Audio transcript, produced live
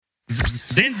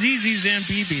Zanzizi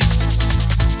Zambibi.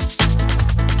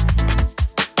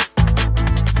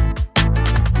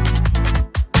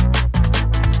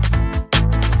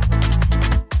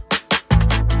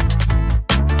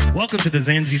 Welcome to the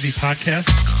Zanzizi podcast.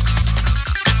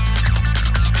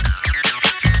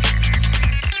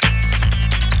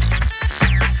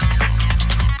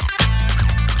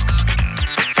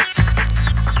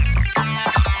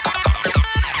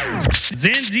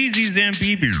 Zanzizi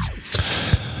Zambibi.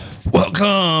 Welcome.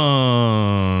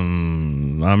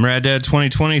 I'm Rad Dad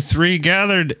 2023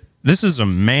 gathered. This is a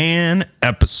man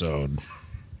episode.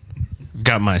 I've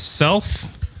got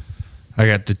myself. I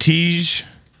got the Tej.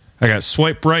 I got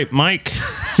Swipe Right Mike.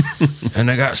 And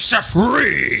I got Chef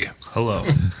Ree. Hello.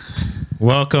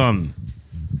 Welcome.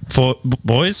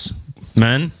 Boys,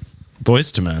 men,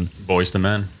 boys to men. Boys to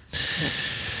men.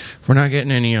 We're not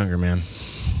getting any younger, man.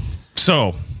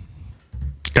 So,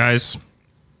 guys,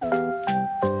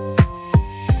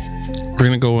 we're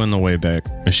going to go in the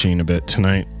Wayback Machine a bit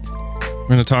tonight. We're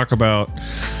going to talk about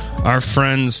our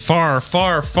friends far,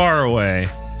 far, far away.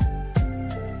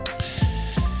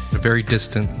 A very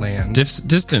distant land.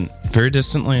 Very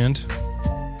distant land.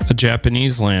 A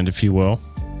Japanese land, if you will.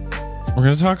 We're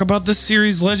going to talk about the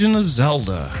series Legend of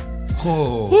Zelda.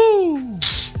 Whoa. Woo!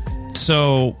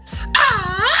 So,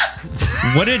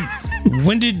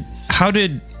 how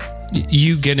did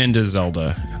you get into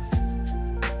Zelda,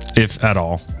 if at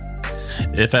all?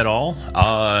 If at all,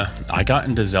 I got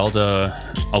into Zelda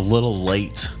a little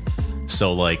late.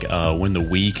 So, like, when the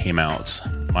Wii came out,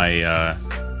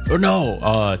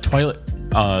 Twilight.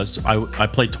 I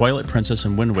played Twilight Princess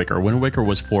and Wind Waker. Wind Waker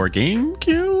was for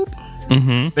GameCube.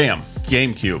 Mm-hmm. Bam,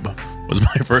 GameCube was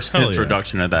my first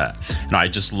introduction to that, and I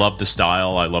just loved the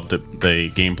style. I loved the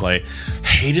gameplay.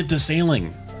 Hated the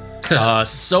sailing.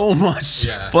 So much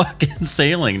fucking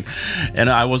sailing, and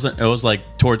it was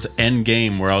like towards the end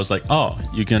game where I was like, oh,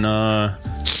 you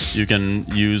can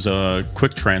use a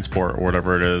quick transport or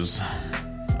whatever it is,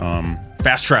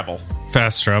 fast travel,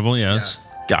 Yes.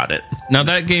 Yeah. Got it. Now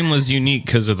that game was unique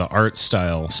because of the art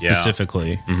style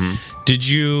specifically. Yeah. Mm-hmm.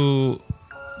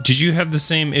 Did you have the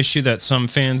same issue that some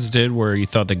fans did where you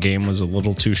thought the game was a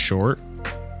little too short?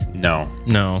 No.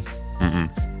 Mm-mm.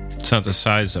 It's not the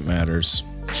size that matters.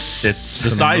 It's the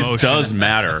size emotion. Does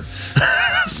matter.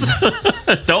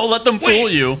 Don't let them fool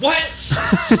you. What?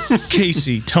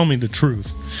 Casey, tell me the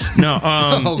truth. No.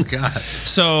 Oh God.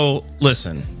 So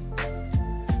listen.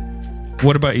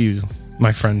 What about you,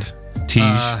 my friend Tej?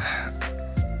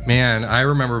 Man, I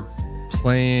remember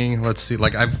playing. Let's see.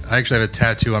 Like I actually have a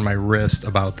tattoo on my wrist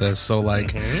about this. So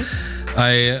like,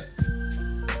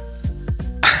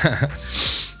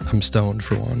 I'm stoned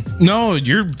for one. No,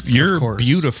 you're beautiful.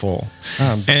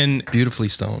 And beautifully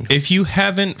stoned. If you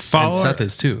haven't followed, and Seth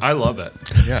is too. I love it.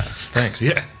 Yeah, thanks.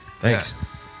 Yeah, thanks. Yeah.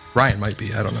 Ryan might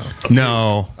be. I don't know.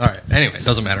 No. All right. Anyway,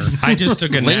 doesn't matter. I just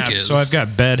took a nap, so I've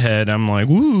got bedhead. I'm like,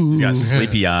 woo. He's got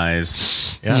sleepy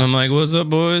eyes. Yeah. And I'm like, what's up,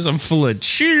 boys? I'm full of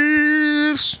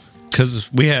cheers.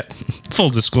 Because we had, full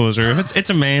disclosure, it's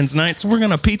a man's night, so we're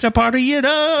going to pizza party it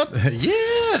up.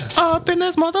 Yeah. Up in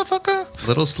this motherfucker.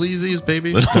 Little Sleazies,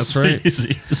 baby. That's right.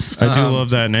 I do love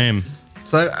that name.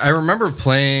 So I remember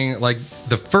playing, like,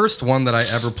 the first one that I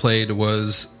ever played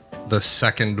was the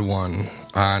second one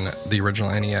on the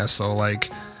original NES. So, like,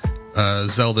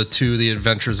 Zelda 2, The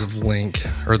Adventures of Link,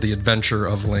 or The Adventure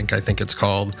of Link, I think it's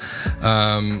called.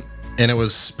 And it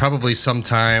was probably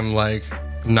sometime, like,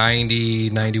 90,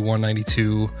 91,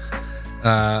 92.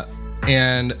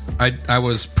 And I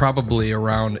was probably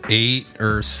around 8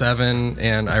 or 7,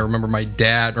 and I remember my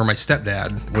dad or my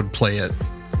stepdad would play it.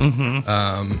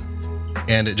 Mm-hmm.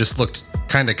 And it just looked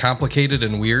kind of complicated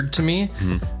and weird to me.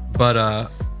 Mm-hmm. But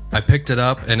I picked it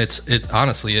up, and it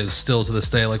honestly is still to this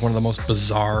day like one of the most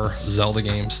bizarre Zelda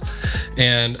games.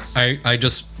 And I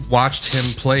just watched him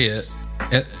play it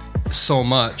so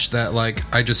much that like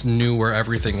I just knew where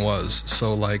everything was.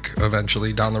 So like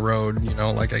eventually down the road, you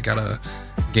know, like I got a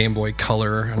Game Boy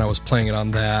Color and I was playing it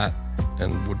on that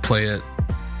and would play it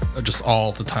just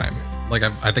all the time. Like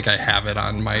I think I have it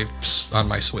on my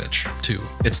Switch too.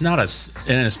 It's not a side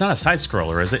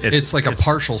scroller, is it? It's like a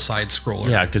partial side scroller.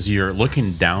 Yeah, because you're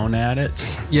looking down at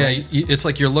it. Yeah, it's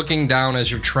like you're looking down as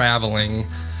you're traveling,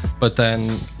 but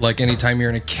then like anytime you're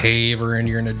in a cave or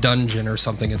you're in a dungeon or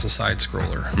something, it's a side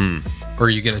scroller. Or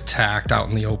you get attacked out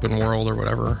in the open world or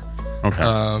whatever.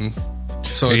 Okay.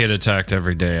 So I get attacked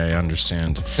every day. I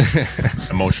understand.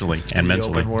 Emotionally and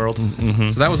mentally. Open world. Mm-hmm.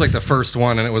 So that was like the first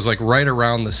one, and it was like right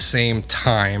around the same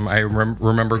time. I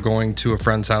remember going to a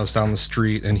friend's house down the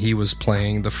street, and he was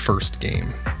playing the first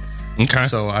game. Okay.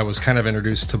 So I was kind of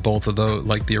introduced to both of those,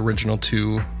 like the original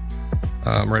two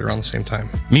right around the same time.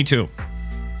 Me too.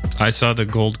 I saw the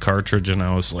gold cartridge and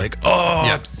I was like,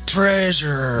 oh,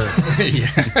 treasure.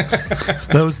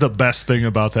 That was the best thing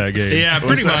about that game. Yeah,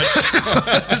 pretty much.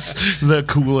 The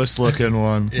coolest looking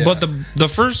one. Yeah. But the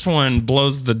first one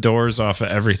blows the doors off of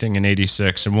everything in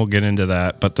 86, and we'll get into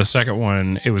that. But the second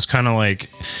one, it was kind of like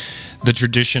the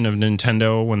tradition of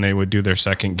Nintendo when they would do their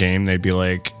second game. They'd be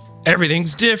like,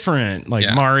 everything's different.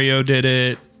 Like Mario did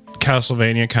it.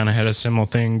 Castlevania kind of had a similar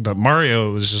thing, but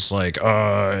Mario was just like,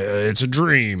 it's a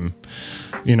dream.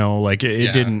 You know, like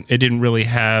it didn't really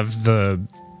have the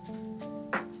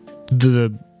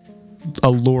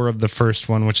allure of the first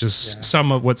one, which is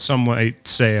some of what some might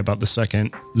say about the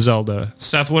second Zelda.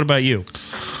 Seth, what about you?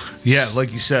 Yeah,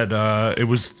 like you said, it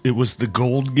was the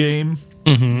gold game.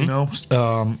 You know,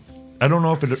 I don't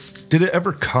know if did it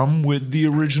ever come with the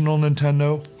original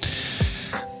Nintendo.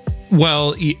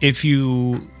 Well, if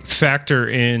you factor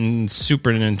in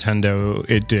Super Nintendo,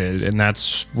 it did, and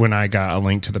that's when I got A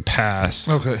Link to the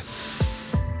Past. Okay.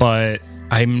 But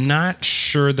I'm not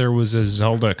sure there was a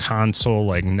Zelda console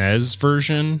like NES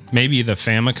version. Maybe the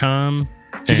Famicom.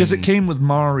 Because it came with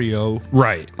Mario.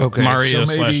 Right. Okay. Mario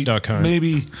so maybe, / Duck Hunt.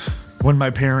 Maybe when my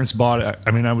parents bought it,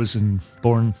 I mean, I was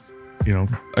born, you know,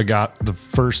 I got the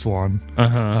first one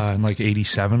in like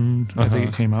 87, I think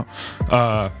it came out.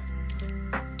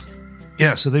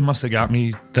 Yeah, so they must have got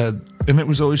me that, and it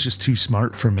was always just too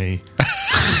smart for me.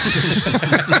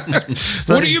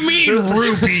 What do you mean,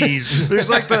 rupees? There's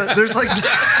like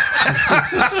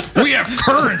We have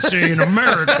currency in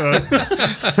America.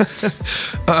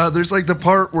 there's like the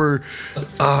part where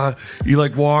you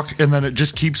like walk and then it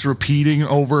just keeps repeating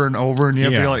over and over, and you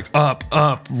have to go like up,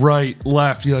 right,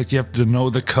 left. You have to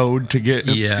know the code to get.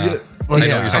 Yeah. Like, I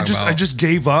know what you're talking about. I just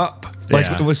gave up. Like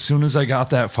as soon as I got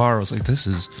that far, I was like, "This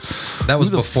is." That was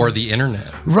before the internet,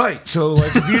 right? So,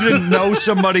 like, if you didn't know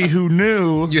somebody who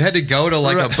knew, you had to go to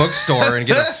like a bookstore and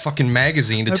get a fucking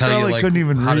magazine to tell you like couldn't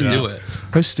even how read to do it.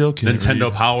 I still can't. Nintendo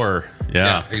read. Power.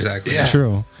 Yeah, exactly. Yeah.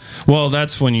 True. Well,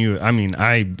 that's when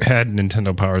I had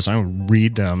Nintendo Powers. I would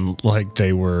read them like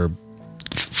they were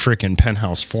freaking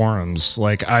Penthouse forums.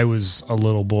 Like I was a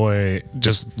little boy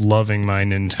just loving my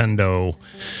Nintendo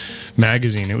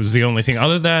magazine. It was the only thing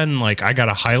other than like I got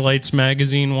a highlights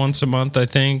magazine once a month, I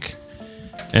think.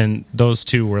 And those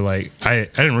two were like, I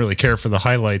didn't really care for the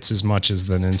highlights as much as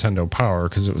the Nintendo Power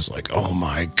because it was like, oh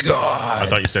my God. I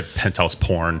thought you said penthouse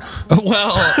porn.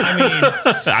 Well, I mean,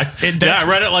 I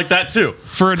read it like that too.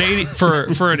 For an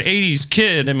 80s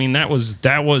kid, I mean, that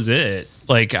was it.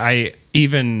 Like I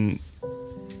even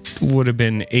would have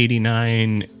been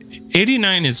 89.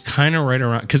 89 is kind of right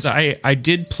around because I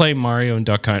did play Mario and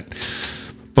Duck Hunt.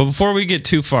 But before we get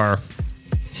too far,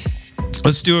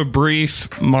 let's do a brief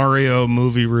Mario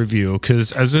movie review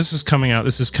because as this is coming out,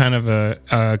 this is kind of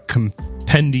a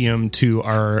compendium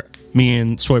to me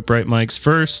and Swipe Right Mike's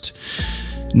first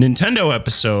Nintendo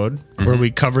episode where we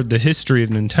covered the history of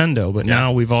Nintendo. But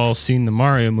now we've all seen the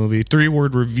Mario movie.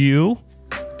 3-word review.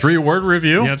 3-word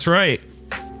review? That's right.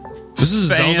 This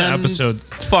is a Zelda episode.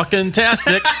 Fucking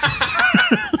tastic.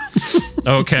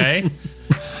 Okay.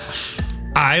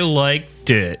 I liked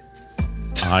it.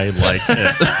 I liked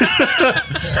it.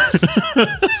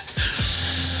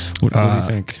 What do you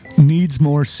think? Needs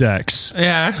more sex.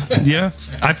 Yeah.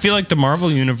 I feel like the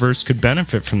Marvel Universe could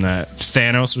benefit from that.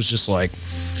 Thanos was just like,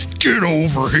 get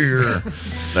over here.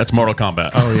 That's Mortal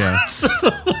Kombat. Oh, yeah.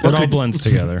 It all blends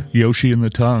together. Yoshi and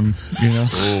the tongue, you know?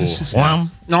 Wow.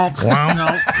 No.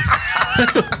 Wow.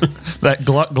 That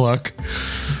gluck gluck.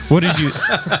 What did you...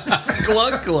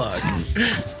 Glug glug.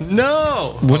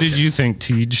 No. What did you think,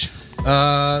 Tej?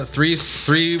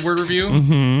 3-word review.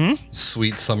 Mm-hmm.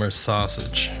 Sweet summer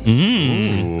sausage.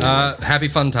 Happy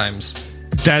fun times.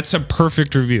 That's a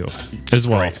perfect review as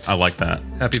well. Right. I like that.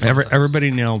 Happy fun times.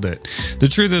 Everybody nailed it. The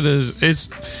truth of this is,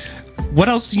 what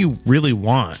else do you really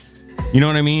want? You know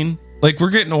what I mean? Like, we're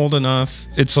getting old enough.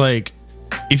 It's like,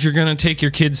 if you're going to take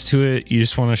your kids to it, you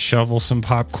just want to shovel some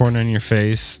popcorn on your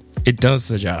face. It does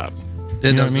the job.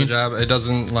 It does the job. It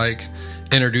doesn't, like,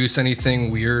 introduce anything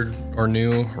weird or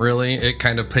new, really. It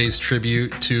kind of pays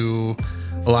tribute to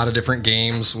a lot of different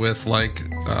games with, like,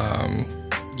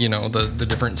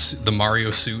 the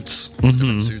Mario suits.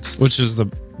 Different suits. Which is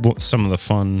some of the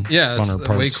fun, funner it's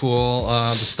parts. way cool.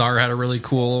 The star had a really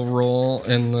cool role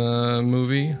in the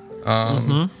movie.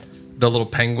 The little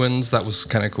penguins, that was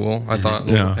kind of cool. I thought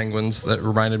little penguins that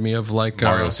reminded me of like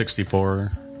Mario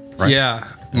 64. Right? Yeah,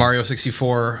 Mario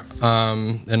 64,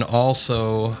 and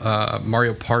also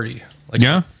Mario Party. Like,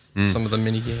 some of the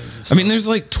mini games. I mean, there's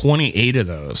like 28 of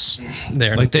those.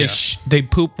 They're Like they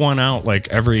poop one out like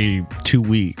every 2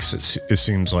 weeks. It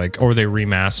seems like, or they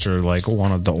remaster like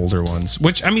one of the older ones.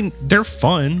 Which, I mean, they're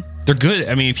fun. They're good.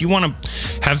 I mean, if you want to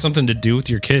have something to do with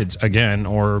your kids again,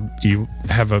 or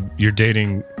you're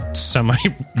dating semi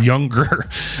younger,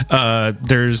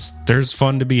 there's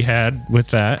fun to be had with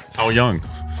that. How young?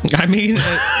 I mean,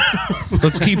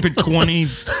 let's keep it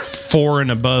 24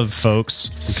 and above,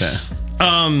 folks. Okay.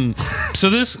 So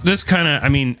this kind of, I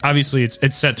mean, obviously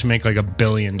it's set to make like $1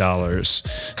 billion.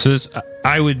 So this,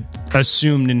 I would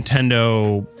assume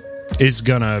Nintendo is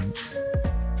gonna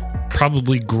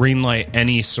probably greenlight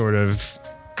any sort of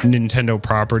Nintendo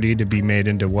property to be made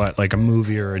into like a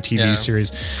movie or a TV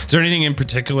series. Is there anything in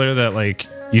particular that like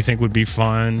you think would be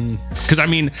fun? Because I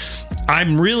mean,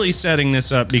 I'm really setting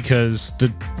this up because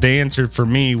the answer for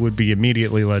me would be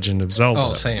immediately Legend of Zelda.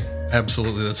 Oh, same.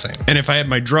 Absolutely the same. And if I had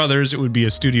my druthers, it would be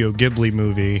a Studio Ghibli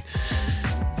movie.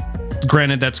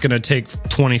 Granted, that's going to take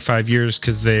 25 years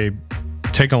because they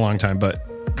take a long time. But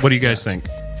what do you guys think?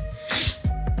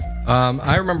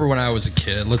 I remember when I was a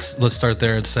kid. Let's start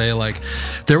there and say like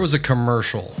there was a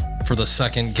commercial for the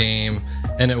second game,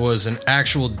 and it was an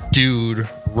actual dude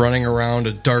running around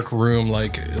a dark room,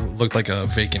 like it looked like a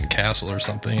vacant castle or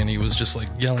something, and he was just like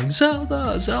yelling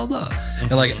Zelda, Zelda.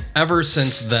 And like ever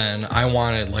since then, I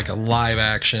wanted like a live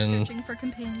action,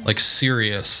 like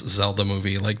serious Zelda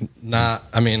movie. Like not,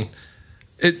 I mean,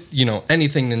 it, you know,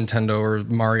 anything Nintendo or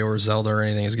Mario or Zelda or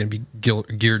anything is going to be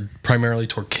geared primarily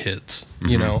toward kids,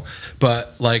 you know.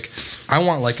 But like, I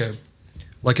want like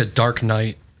a Dark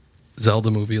Knight Zelda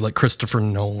movie, like Christopher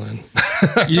Nolan.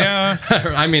 Yeah,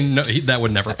 I mean, no, that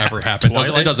would never ever happen.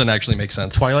 It doesn't actually make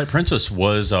sense. Twilight Princess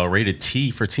was rated T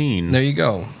for teen. There you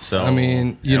go. So I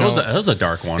mean, you know, that was a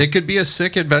dark one. It could be a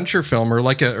sick adventure film, or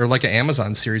like an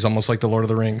Amazon series, almost like the Lord of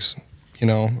the Rings, you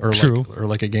know, or True.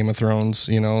 like a Game of Thrones,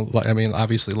 you know. I mean,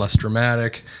 obviously less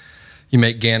dramatic. You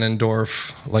make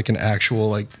Ganondorf like an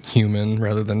actual like human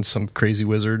rather than some crazy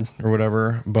wizard or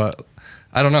whatever. But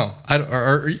I don't know.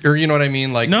 Or you know what I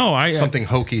mean? Like something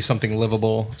hokey, something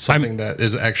livable, something that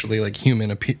is actually like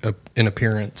human in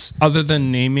appearance. Other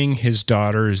than naming his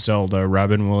daughter Zelda,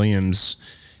 Robin Williams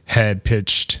had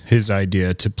pitched his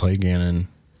idea to play Ganon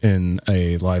in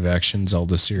a live action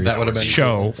Zelda series. That would have been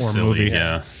show or silly, movie.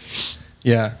 Yeah.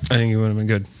 Yeah. I think it would have been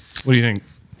good. What do you think?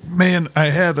 Man, I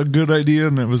had a good idea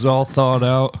and it was all thought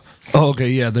out. Oh, okay,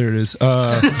 yeah, there it is.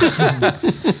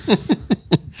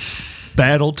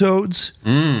 Battletoads.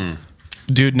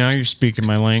 Dude, now you're speaking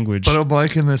my language. But I'm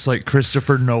liking this like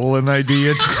Christopher Nolan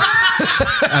idea.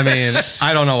 I mean,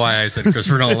 I don't know why I said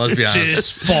Christopher Nolan. Let's be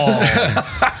honest.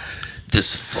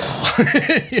 This fall.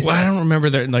 Well, I don't remember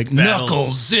that. Like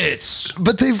knuckles, zits,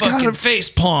 But they've fucking got face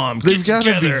palm. they've got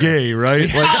to be gay, right?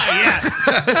 Like,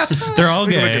 Yeah, they're all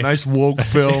like gay. a nice woke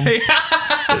film.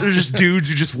 They're just dudes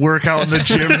who just work out in the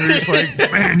gym and they're just like,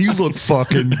 man, you look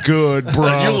fucking good,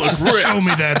 bro. You look ripped. Show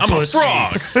me that I'm pussy. a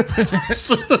frog.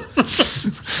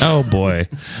 Oh boy!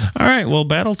 All right, well,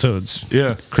 Battletoads.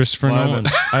 Yeah. Christopher Love Nolan.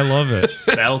 it. I love it.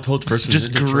 Battletoads versus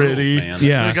Just Ninja gritty. Turtles, man.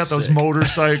 Yeah. They got those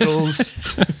motorcycles.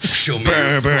 Show me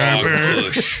your frog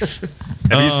push.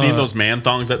 Have you seen those man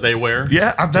thongs that they wear?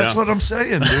 Yeah, that's what I'm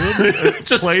saying, dude.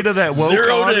 Just play to that woke zeroed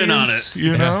audience, in on it.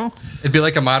 you know? It'd be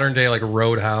like a modern day like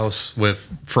Roadhouse with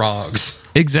frogs.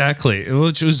 Exactly,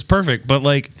 which was perfect. But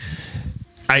like,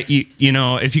 you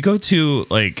know, if you go to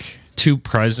like too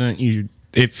present,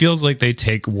 it feels like they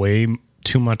take way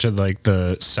too much of like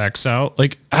the sex out.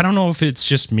 Like, I don't know if it's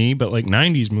just me, but like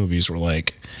 90s movies were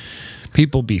like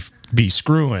people be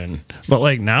screwing, but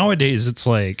like nowadays it's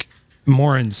like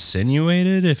more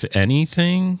insinuated, if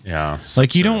anything. Yeah.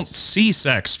 Like you don't see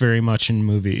sex very much in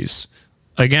movies.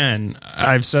 Again,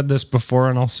 I've said this before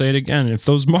and I'll say it again. If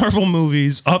those Marvel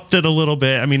movies upped it a little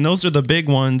bit, I mean, those are the big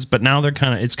ones, but now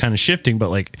it's kind of shifting. But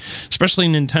like, especially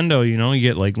Nintendo, you know, you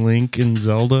get like Link and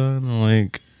Zelda, and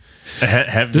like,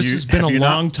 this has been a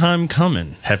long time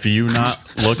coming. Have you not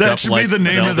looked That up should like be the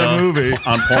name of the Zelda movie.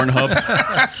 on Pornhub?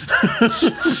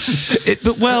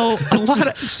 Well, a lot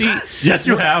of Yes,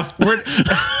 you have.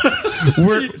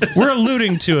 we're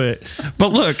alluding to it, but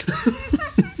look.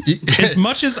 As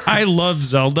much as I love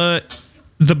Zelda,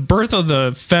 the birth of the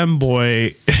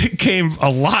femboy came a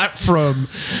lot from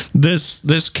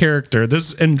this character,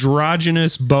 this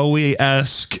androgynous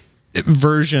Bowie-esque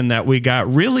version that we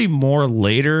got really more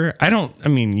later. I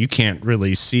mean, you can't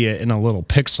really see it in a little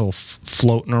pixel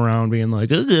floating around being like,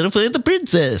 the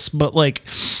princess. But like,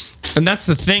 and that's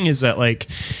the thing is that like,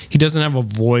 he doesn't have a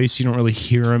voice. You don't really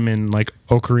hear him in like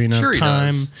Ocarina of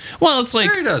Time. Does. Well, it's like,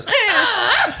 Sure he does.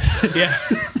 yeah.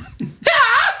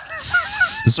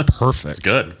 It's perfect. It's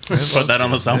good. Put that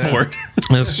on the soundboard.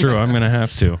 That's true. I'm going to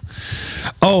have to.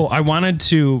 Oh, I wanted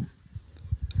to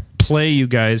play you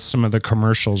guys some of the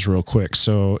commercials real quick.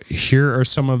 So here are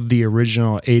some of the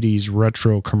original 80s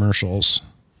retro commercials.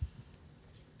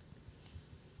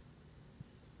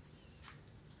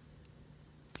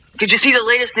 Did you see the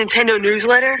latest Nintendo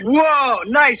newsletter? Whoa,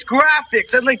 nice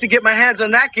graphics. I'd like to get my hands on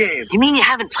that game. You mean you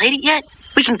haven't played it yet?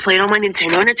 We can play it on my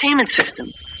Nintendo Entertainment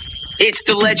System. It's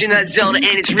the Legend of Zelda,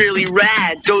 and it's really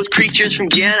rad. Those creatures from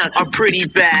Ganon are pretty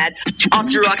bad.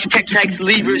 Octoroks, Tectites,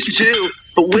 Levers, too.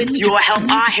 But with your help,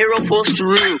 our hero pulls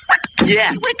through.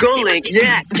 Yeah, go Link,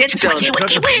 yeah, get Zelda.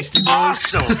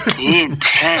 Awesome.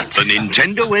 Intense. The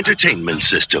Nintendo Entertainment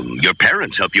System. Your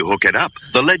parents help you hook it up.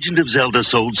 The Legend of Zelda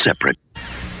sold separate.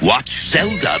 Watch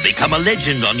Zelda become a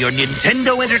legend on your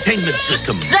Nintendo Entertainment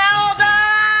System. Zelda!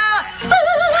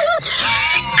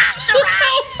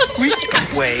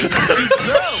 Wait. Good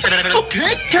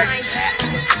times.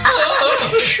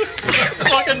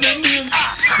 Fucking Indians.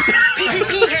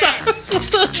 Zelda!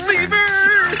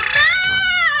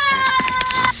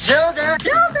 Zelda!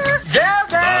 Zelda!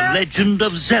 The Legend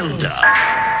of Zelda.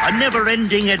 A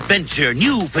never-ending adventure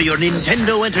new for your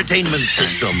Nintendo Entertainment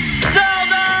System.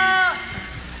 Zelda!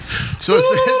 So it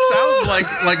sounds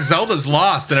like Zelda's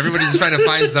lost and everybody's just trying to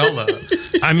find Zelda.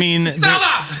 I mean, there's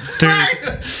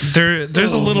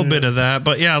a little bit of that,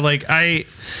 but yeah, like I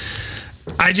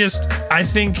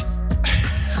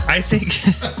think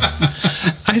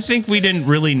we didn't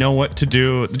really know what to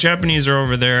do. The Japanese are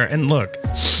over there, and look,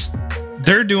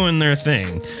 they're doing their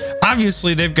thing.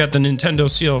 Obviously, they've got the Nintendo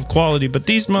seal of quality, but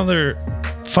these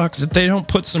motherfucks, if they don't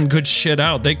put some good shit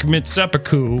out, they commit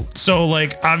seppuku. So,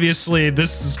 like, obviously,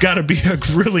 this has got to be a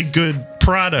really good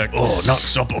product. Oh, not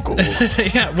seppuku.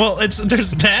 Yeah, well,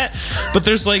 there's that, but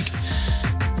there's like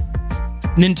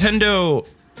Nintendo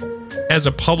as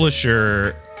a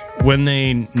publisher, when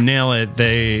they nail it,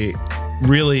 they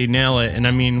really nail it. And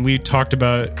I mean, we talked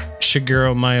about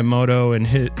Shigeru Miyamoto and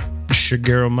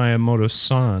Shigeru Miyamoto's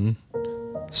son.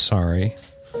 Sorry.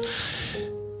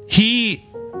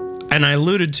 And I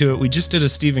alluded to it, we just did a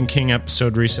Stephen King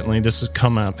episode recently. This has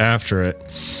come out after it.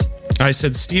 I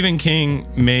said Stephen King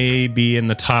may be in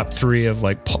the top 3 of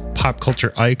like pop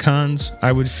culture icons,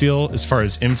 I would feel, as far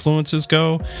as influences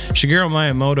go. Shigeru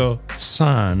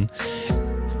Miyamoto-san,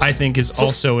 I think, is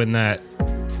also in that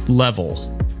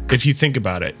level, if you think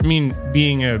about it. I mean,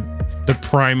 being the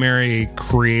primary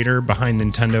creator behind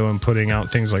Nintendo and putting out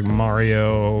things like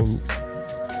Mario,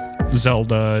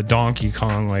 Zelda, Donkey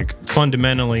Kong, like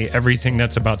fundamentally everything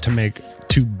that's about to make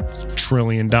 $2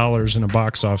 trillion in a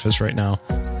box office right now.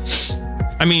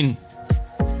 I mean,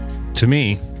 to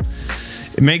me,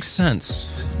 it makes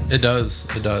sense. It does.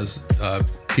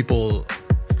 People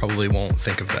probably won't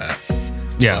think of that.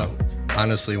 Yeah.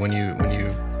 Honestly, when you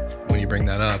bring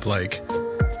that up, like,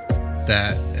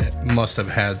 that must have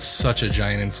had such a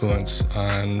giant influence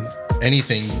on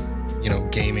anything,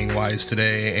 gaming wise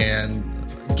today. And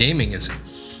gaming is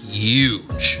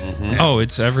huge. Mm-hmm. Oh,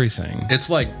 it's everything. It's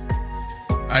like,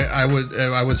 I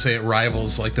would say it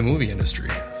rivals like the movie industry.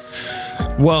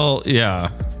 Well, yeah.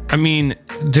 I mean,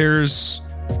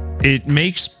 it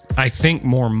makes, I think,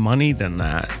 more money than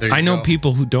that. I know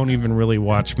people who don't even really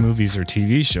watch movies or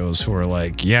TV shows who are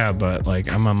like, yeah, but like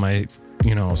I'm on my,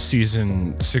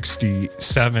 season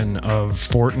 67 of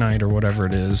Fortnite or whatever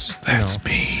it is. That's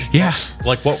me. Yeah.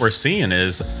 Like, what we're seeing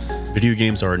is video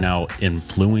games are now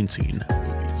influencing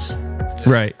movies.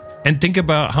 Right. And think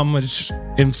about how much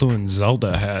influence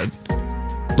Zelda had.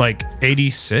 Like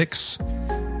 86.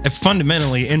 It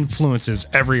fundamentally influences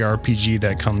every RPG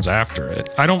that comes after it.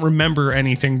 I don't remember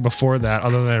anything before that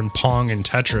other than Pong and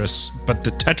Tetris, but the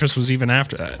Tetris was even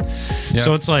after that. Yeah.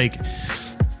 So it's like,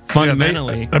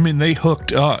 fundamentally, they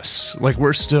hooked us. Like,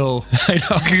 we're still, we're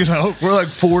like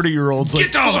 40-year-olds.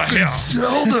 Get like, over here,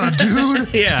 Zelda,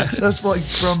 dude. Yeah, that's like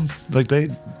from like they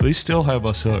still have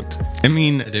us hooked. I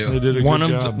mean, they do. They did a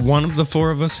good job. One of the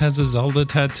 4 of us has a Zelda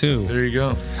tattoo. There you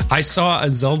go. I saw a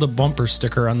Zelda bumper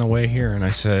sticker on the way here, and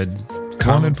I said,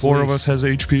 "One in 4 of us has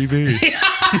HPV."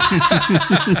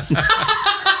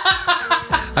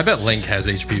 I bet Link has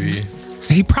HPV.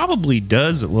 He probably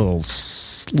does, a little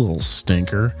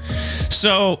stinker.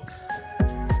 So,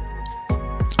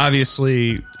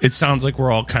 obviously, it sounds like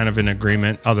we're all kind of in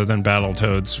agreement, other than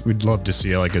Battletoads. We'd love to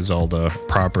see like a Zelda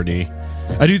property.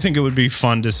 I do think it would be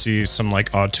fun to see some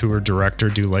like auteur director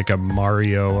do like a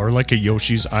Mario or like a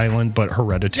Yoshi's Island, but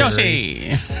Hereditary.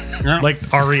 Yoshi!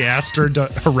 Like Ari Aster,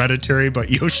 Hereditary, but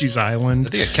Yoshi's Island.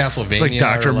 I think a Castlevania. It's like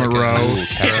Dr. Moreau.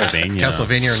 Castlevania.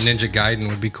 Castlevania or Ninja Gaiden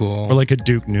would be cool. Or like a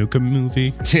Duke Nukem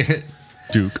movie.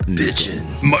 Duke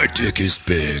Bitchin'. My dick is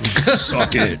big.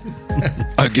 Suck it.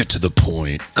 I get to the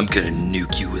point. I'm gonna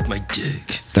nuke you with my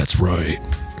dick. That's right.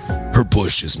 Her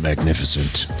bush is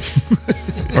magnificent.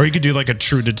 Or you could do like a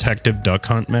True Detective Duck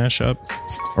Hunt mashup,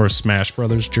 or a Smash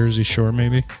Brothers Jersey Shore,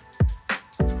 maybe.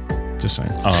 Just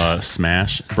saying.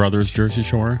 Smash Brothers Jersey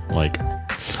Shore, like.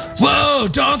 Whoa,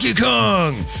 Donkey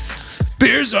Kong!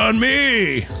 Beer's on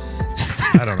me!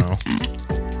 I don't know.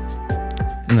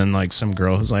 And then like some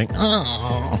girl who's like,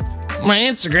 oh, my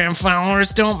Instagram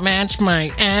followers don't match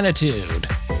my attitude.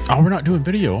 Oh, we're not doing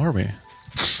video, are we?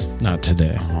 Not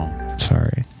today. Oh,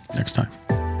 sorry. Next time.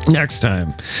 Next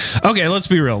time. Okay, let's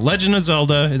be real. Legend of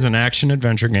Zelda is an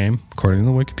action-adventure game, according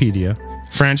to Wikipedia.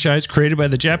 Franchise created by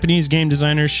the Japanese game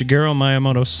designer Shigeru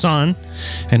Miyamoto-san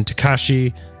and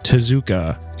Takashi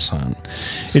Tezuka-san.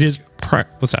 It is...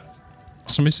 What's that?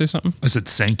 Somebody say something? I said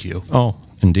thank you. Oh,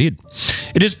 indeed.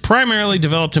 It is primarily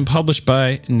developed and published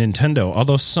by Nintendo,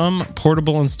 although some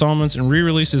portable installments and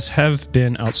re-releases have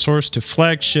been outsourced to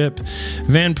Flagship,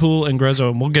 Vanpool, and Grezzo.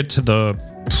 And we'll get to the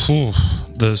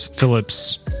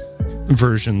Philips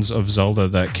versions of Zelda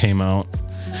that came out.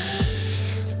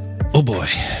 Oh boy.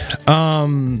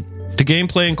 The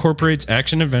gameplay incorporates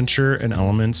action-adventure and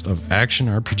elements of action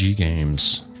RPG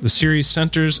games. The series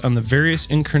centers on the various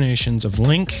incarnations of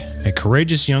Link, a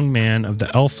courageous young man of the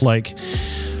elf-like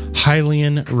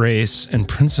Hylian race, and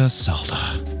Princess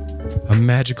Zelda, a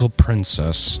magical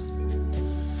princess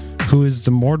who is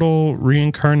the mortal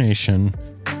reincarnation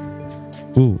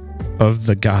of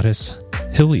the goddess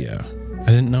Hylia. I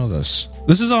didn't know this.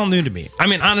 This is all new to me. I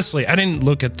mean, honestly, I didn't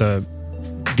look at the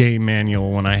game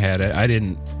manual when I had it.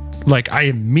 I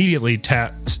immediedely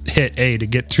hit A to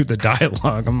get through the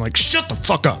dialogue. I'm like, shut the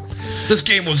fuck up. This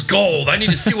game was gold. I need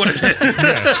to see what it is.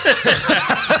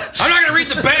 I'm not gonna read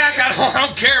the back. I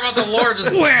don't care about the lore.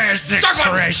 Just where's the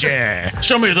treasure?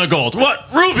 Show me the gold.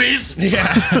 What? Rubies?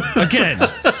 Yeah. Again.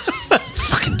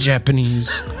 Fucking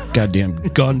Japanese. Goddamn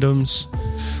Gundams.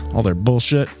 All their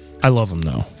bullshit. I love them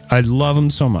though. I love them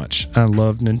so much. I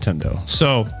love Nintendo.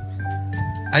 So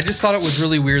I just thought it was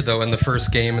really weird though in the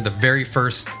first game, the very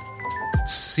first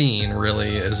scene really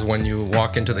is when you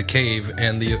walk into the cave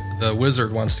and the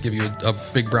wizard wants to give you a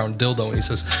big brown dildo and he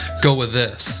says, go with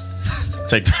this.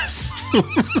 Take this.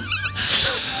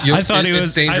 I thought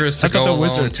it's dangerous to go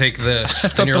alone and take this.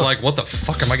 And you're like, what the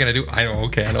fuck am I going to do? I know,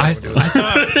 okay, I know what I'm doing.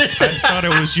 I thought it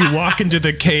was you walk into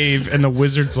the cave and the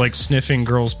wizard's like sniffing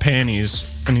girls'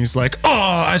 panties and he's like,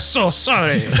 oh, I'm so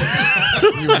sorry.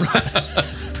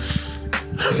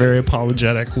 Very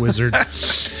apologetic wizard.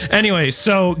 Anyway,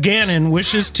 so Ganon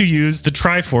wishes to use the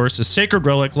Triforce, a sacred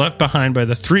relic left behind by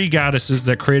the three goddesses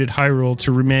that created Hyrule,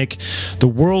 to remake the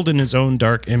world in his own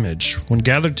dark image. When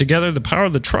gathered together, the power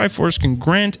of the Triforce can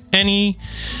grant any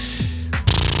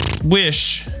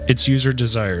wish its user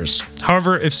desires.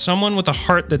 However, if someone with a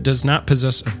heart that does not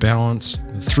possess a balance,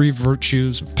 the three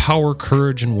virtues of power,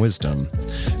 courage, and wisdom,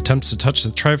 attempts to touch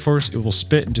the Triforce, it will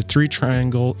split into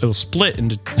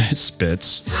it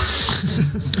spits.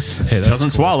 Hey, that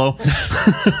doesn't swallow.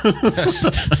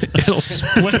 It'll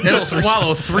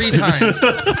swallow 3 times.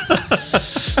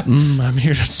 I'm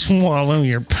here to swallow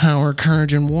your power,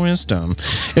 courage, and wisdom.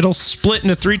 It'll split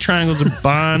into 3 triangles and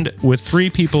bond with 3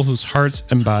 people whose hearts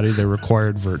embody their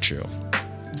required virtue.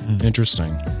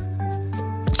 Interesting.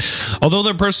 Although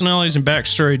their personalities and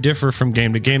backstory differ from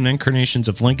game to game, the incarnations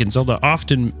of Link and Zelda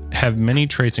often have many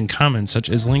traits in common, such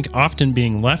as Link often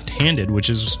being left-handed, which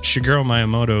is Shigeru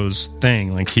Miyamoto's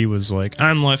thing. Like, he was like,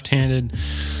 I'm left-handed,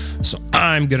 so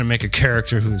I'm going to make a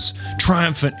character who's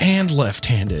triumphant and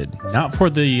left-handed. Not for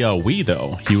the Wii,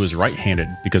 though. He was right-handed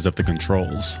because of the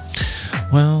controls.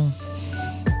 Well,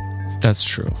 that's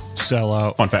true. Sell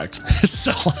out. Fun fact.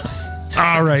 Sell out.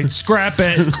 All right, scrap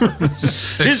it.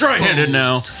 He's right-handed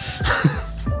now.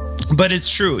 But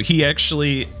it's true. He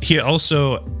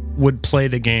also would play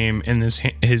the game in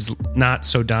his not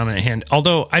so dominant hand.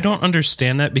 Although I don't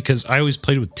understand that because I always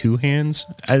played with 2 hands.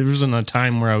 There wasn't a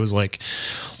time where I was like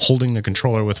holding the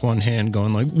controller with one hand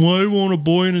going like, why won't a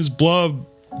boy and his blob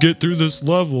get through this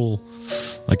level?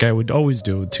 Like I would always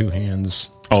do it with 2 hands.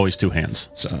 Always 2 hands.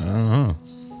 So I don't know.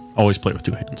 Always play with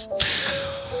 2 hands.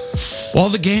 While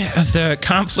the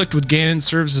conflict with Ganon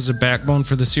serves as a backbone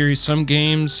for the series, some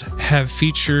games have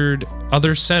featured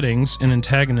other settings and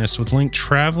antagonists, with Link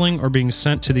traveling or being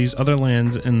sent to these other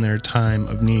lands in their time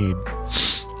of need.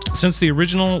 Since the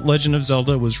original Legend of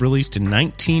Zelda was released in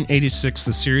 1986,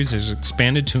 the series has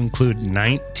expanded to include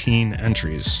 19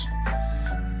 entries.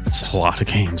 It's a lot of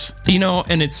games. You know,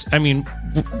 and it's, I mean,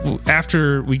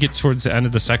 after we get towards the end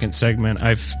of the second segment,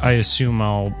 I assume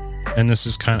and this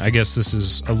is I guess this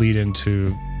is a lead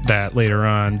into that later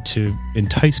on to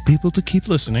entice people to keep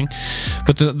listening.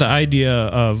 But the idea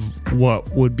of what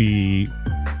would be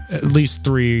at least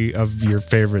 3 of your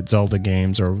favorite Zelda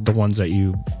games, or the ones that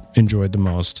you enjoyed the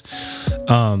most.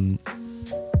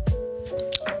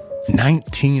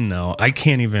 19 though, I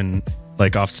can't even,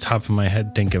 like, off the top of my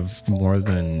head think of more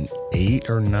than 8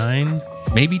 or 9,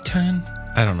 maybe 10.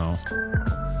 I don't know.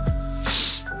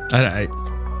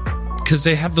 Because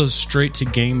they have those straight to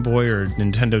Game Boy or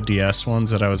Nintendo DS ones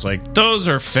that I was like, those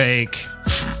are fake,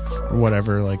 or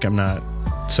whatever. Like, I'm not.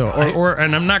 So,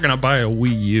 and I'm not gonna buy a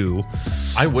Wii U.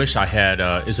 I wish I had.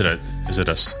 Is it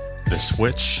the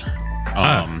Switch?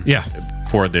 Yeah.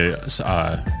 For the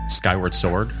Skyward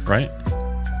Sword, right?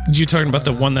 You talking about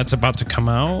the one that's about to come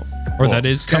out, or that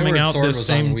is coming out Sword the was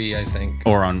same? on Wii, I think.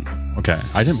 Or on. Okay,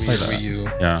 I didn't play that. Wii U.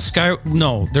 Yeah.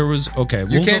 No, there was. Okay,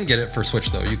 You can get it for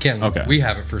Switch though. You can. Okay. We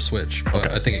have it for Switch, but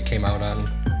Okay. I think it came out on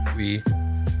Wii.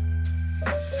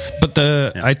 But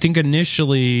I think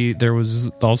initially there was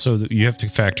also you have to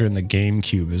factor in the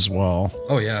GameCube as well.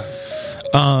 Oh yeah.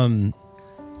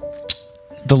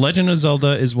 The Legend of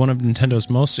Zelda is one of Nintendo's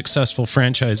most successful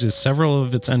franchises. Several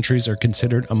of its entries are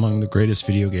considered among the greatest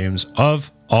video games of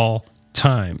all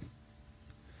time.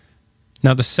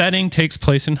 Now, the setting takes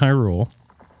place in Hyrule,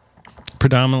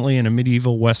 predominantly in a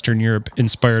medieval Western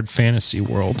Europe-inspired fantasy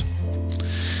world,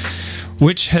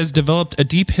 which has developed a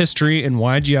deep history and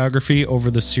wide geography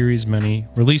over the series' many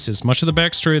releases. Much of the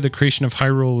backstory of the creation of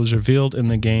Hyrule was revealed in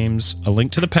the games A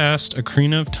Link to the Past,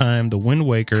 Ocarina of Time, The Wind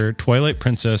Waker, Twilight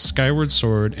Princess, Skyward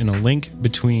Sword, and A Link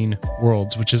Between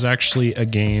Worlds, which is actually a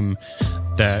game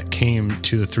that came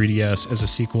to the 3DS as a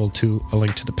sequel to A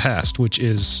Link to the Past, which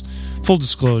is, full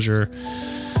disclosure,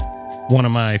 one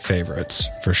of my favorites,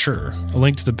 for sure. A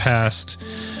Link to the Past,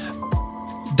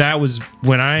 that was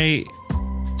when I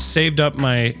saved up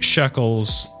my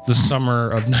shekels the summer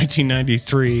of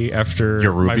 1993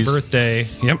 after my birthday.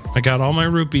 Yep, I got all my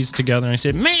rupees together and I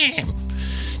said, "Ma'am,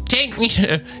 take me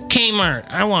to Kmart.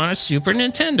 I want a Super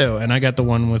Nintendo." And I got the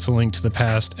one with A Link to the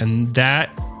Past, and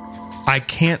that I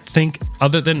can't think,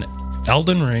 other than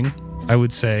Elden Ring, I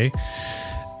would say,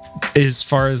 as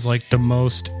far as like the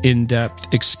most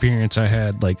in-depth experience I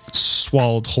had, like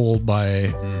swallowed whole by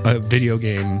a video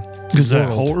game. Is that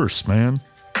horse, man?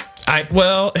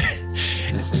 Well,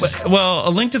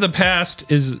 A Link to the Past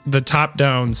is the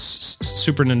top-down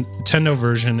Super Nintendo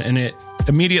version, and it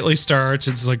immediately starts.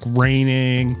 It's like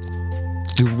raining.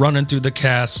 You're running through the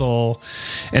castle,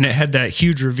 and it had that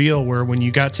huge reveal where when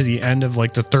you got to the end of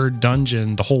like the third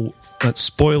dungeon, the whole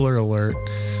spoiler alert,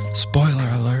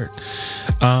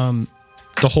 the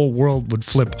whole world would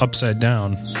flip upside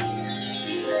down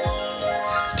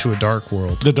to a dark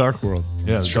world. The dark world.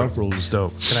 Yeah, the dark world is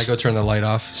dope. Can I go turn the light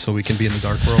off so we can be in the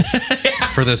dark world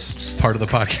for this part of the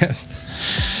podcast?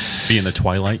 Be in the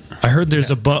twilight. I heard there's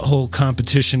a butthole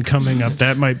competition coming up.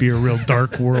 That might be a real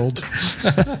dark world.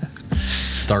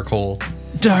 Dark hole.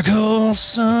 Dark hole,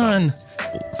 son.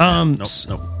 Nope,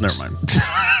 never mind.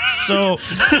 So,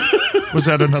 was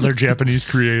that another Japanese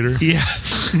creator? Yeah.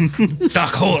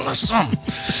 Dark hole, son.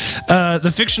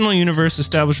 The fictional universe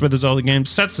established by the Zelda games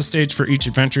sets the stage for each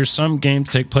adventure. Some games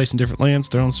take place in different lands.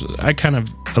 I kind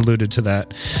of alluded to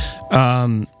that.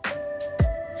 All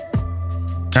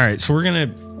right, so we're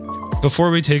going to,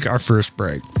 before we take our first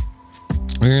break,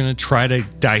 we're going to try to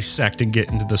dissect and get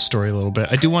into the story a little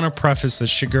bit. I do want to preface that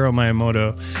Shigeru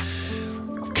Miyamoto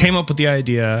came up with the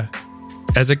idea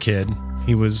as a kid.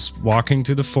 He was walking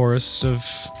through the forests of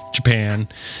Japan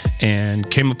and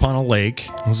came upon a lake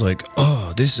and was like,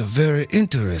 "Oh, this is very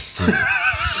interesting."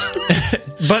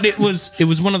 But it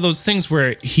was one of those things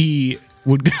where he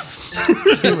would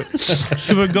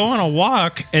go on a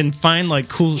walk and find like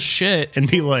cool shit and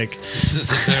be like,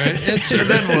 And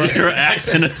then your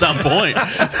accent is on point.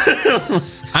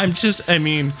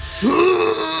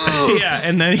 yeah,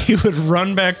 and then he would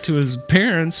run back to his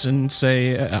parents and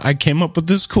say, "I came up with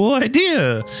this cool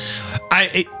idea."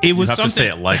 It was you have something. to say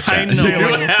it like that. I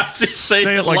know. You have to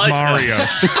say it like Mario.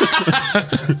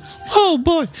 Oh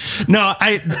boy, no,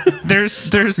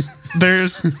 there's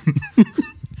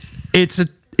it's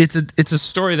a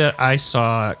story that I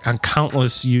saw on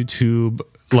countless YouTube,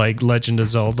 like Legend of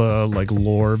Zelda, like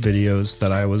lore videos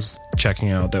that I was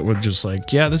checking out that were just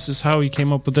like, yeah, this is how he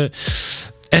came up with it.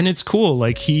 And it's cool.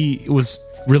 Like, he was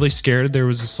really scared. There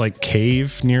was this like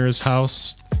cave near his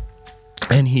house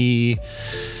and he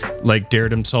like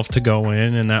dared himself to go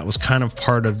in. And that was kind of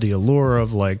part of the allure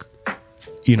of like,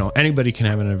 you know, anybody can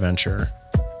have an adventure.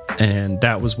 And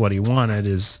that was what he wanted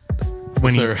is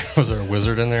when was there a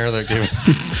wizard in there that gave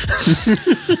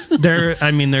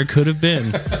there could have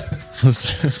been.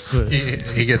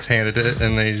 he gets handed it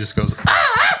and then he just goes,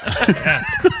 "Ah!"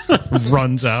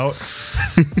 Runs out.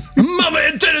 Mama,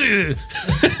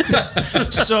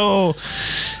 so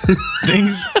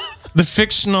things, the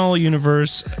fictional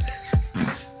universe,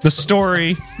 the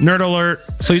story, nerd alert,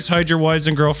 please hide your wives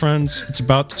and girlfriends. It's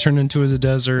about to turn into a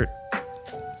desert.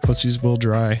 Pussies will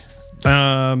dry.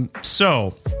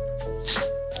 So,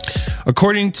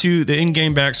 according to the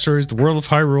in-game backstories, the world of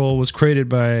Hyrule was created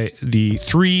by the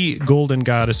three golden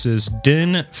goddesses,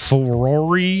 Din,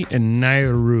 Ferrari, and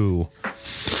Nairu.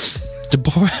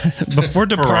 Before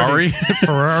departing,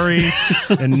 Ferrari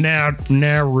and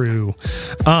Naru.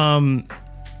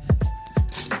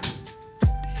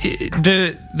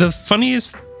 The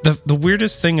funniest, the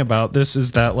weirdest thing about this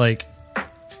is that, like,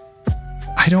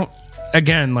 I don't.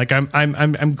 Again, like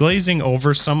I'm glazing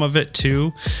over some of it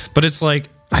too, but it's like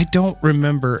I don't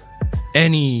remember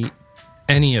any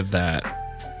of that.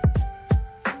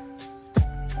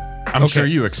 I'm sure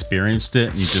you experienced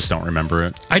it and you just don't remember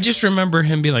it. I just remember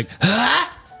him being like,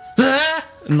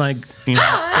 and like, you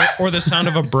know, or the sound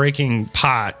of a breaking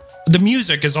pot. The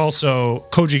music is also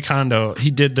Koji Kondo. He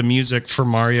did the music for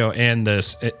Mario and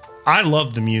this. I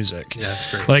love the music. Yeah,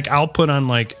 it's great. Like, I'll put on,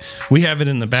 like, we have it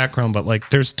in the background, but like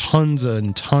there's tons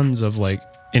and tons of like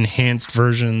enhanced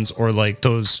versions, or like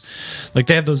those, like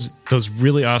they have those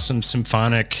really awesome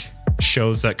symphonic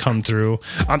shows that come through.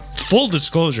 Full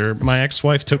disclosure, my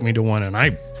ex-wife took me to one and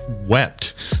I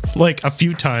wept like a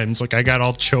few times. Like, I got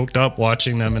all choked up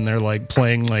watching them, and they're like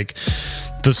playing like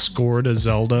the score to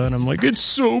Zelda, and I'm like, it's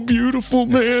so beautiful,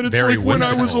 man. It's like when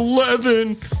I was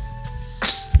 11.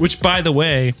 Which, by the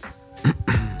way,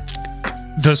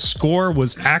 the score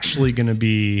was actually going to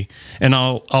be, and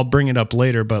I'll bring it up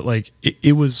later, but like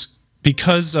it was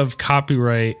because of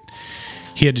copyright,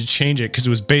 he had to change it because it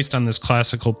was based on this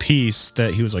classical piece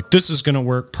that he was like, this is going to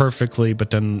work perfectly, but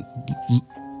then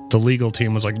the legal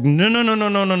team was like, no.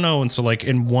 And so, like,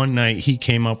 in one night he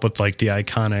came up with like the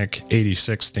iconic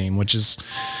 86 theme, which is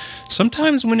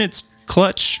sometimes when it's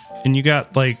clutch and you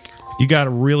got to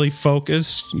really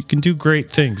focus, you can do great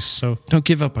things. So don't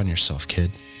give up on yourself,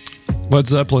 kid. Led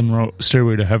Zeppelin wrote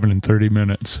Stairway to Heaven in 30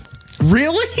 minutes.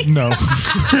 Really? No.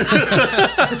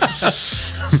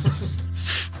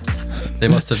 They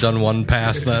must have done one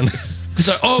pass then. He's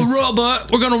like, oh,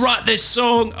 Robert, we're going to write this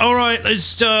song. All right,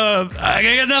 let's,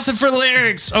 I got nothing for the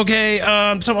lyrics. Okay,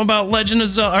 something about Legend of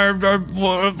Zelda,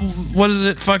 or what is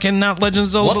it? Fucking not Legend of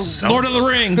Zelda, Lord of the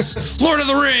Rings. Lord of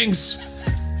the Rings.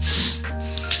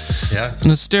 Yeah.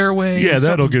 And a stairway. Yeah,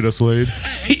 that'll get us laid.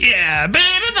 Yeah, baby.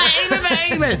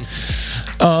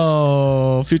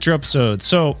 Oh, future episodes.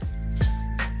 So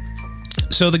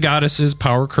the goddesses,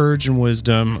 power, courage, and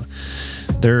wisdom.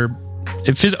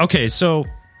 Okay, so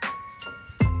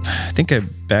I think I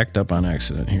backed up on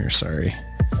accident here. Sorry.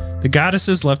 The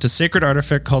goddesses left a sacred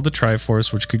artifact called the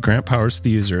Triforce, which could grant powers to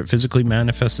the user. It physically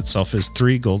manifests itself as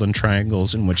three golden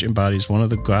triangles, in which embodies one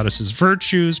of the goddesses'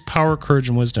 virtues, power, courage,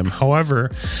 and wisdom. However,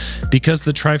 because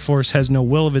the Triforce has no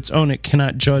will of its own, it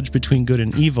cannot judge between good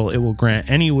and evil. It will grant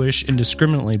any wish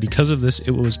indiscriminately. Because of this,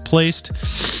 it was placed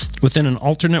within an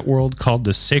alternate world called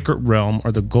the Sacred Realm,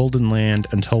 or the Golden Land,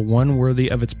 until one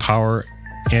worthy of its power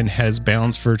and has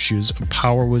balanced virtues of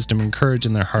power, wisdom, and courage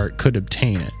in their heart could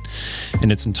obtain it in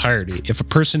its entirety. If a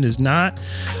person is not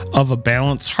of a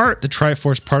balanced heart, the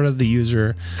Triforce part of the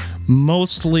user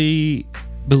mostly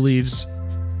believes...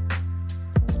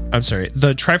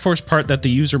 the Triforce part that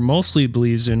the user mostly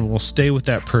believes in will stay with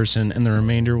that person, and the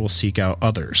remainder will seek out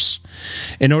others.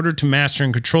 In order to master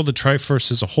and control the Triforce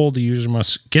as a whole, the user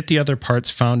must get the other parts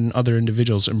found in other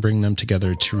individuals and bring them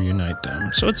together to reunite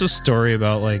them. So it's a story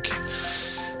about, like,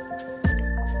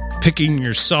 picking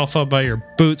yourself up by your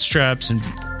bootstraps and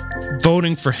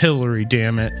voting for Hillary,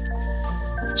 damn it.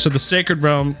 So the Sacred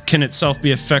Realm can itself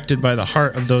be affected by the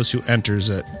heart of those who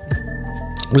enters it.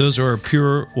 Those who are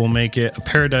pure will make it a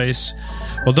paradise,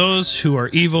 while those who are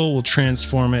evil will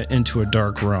transform it into a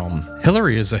dark realm.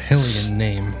 Hillary is a Hillian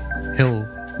name.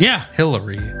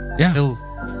 Hillary. Yeah.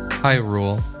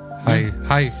 Hyrule.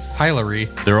 Hillary.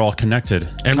 They're all connected.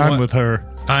 And I'm with her.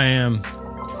 I am.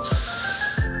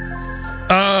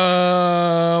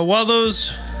 While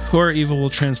those who are evil will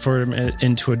transform it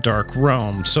into a dark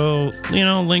realm. So, you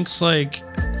know, Link's like,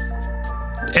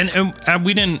 and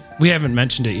we haven't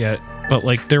mentioned it yet, but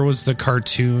like there was the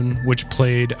cartoon which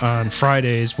played on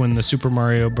Fridays when the Super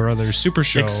Mario Brothers Super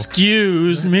Show.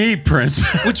 Excuse me, Prince.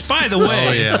 Which, by the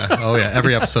way, Oh yeah,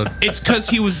 every episode. it's because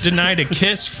he was denied a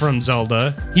kiss from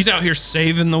Zelda. He's out here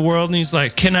saving the world, and he's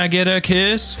like, "Can I get a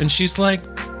kiss?" And she's like,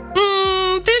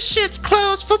 "This shit's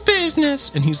closed for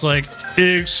business." And he's like,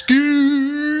 "Excuse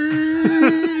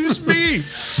me,"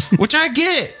 which I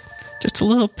get. Just a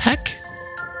little peck.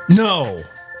 No.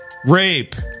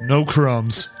 rape. No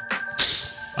crumbs.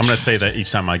 I'm going to say that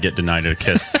each time I get denied a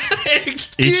kiss.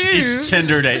 each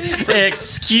Tinder date.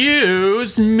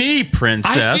 Excuse me,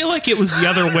 princess. I feel like it was the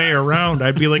other way around.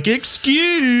 I'd be like,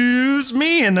 excuse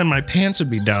me, and then my pants would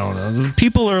be down.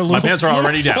 People are a little, my pants are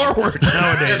already down. Forward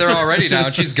nowadays. Yeah, they're already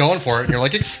down. She's going for it, and you're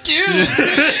like, excuse me.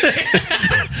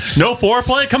 No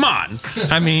foreplay? Come on.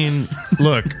 I mean,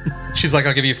 look. She's like,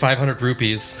 I'll give you 500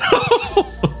 rupees.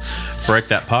 Break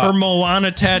that pot. Her Moana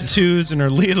tattoos and her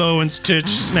Lilo and Stitch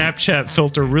Snapchat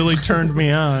filter really turned me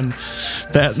on.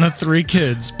 That and the 3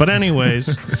 kids. But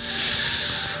anyways.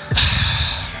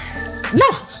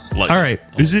 All right.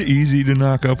 Is it easy to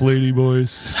knock up lady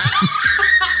boys?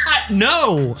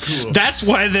 No, that's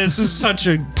why this is such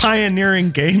a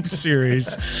pioneering game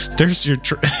series. There's your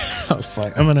oh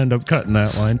fuck, I'm gonna end up cutting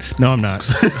that line. No, I'm not.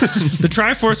 The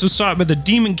Triforce was sought by the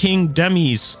Demon King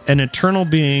Demis, an eternal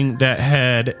being that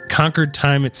had conquered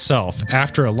time itself.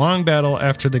 After a long battle,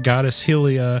 after the goddess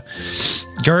Hylia,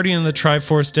 guardian of the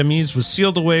Triforce, Demis was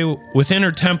sealed away within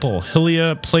her temple,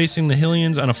 Hylia placing the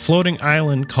Hylians on a floating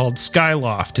island called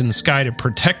Skyloft in the sky to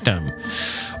protect them.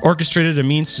 Orchestrated a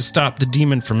means to stop the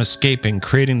demon from escaping,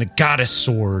 creating the Goddess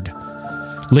Sword,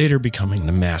 later becoming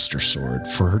the Master Sword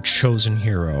for her chosen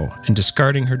hero, and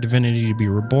discarding her divinity to be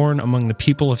reborn among the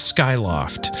people of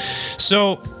Skyloft.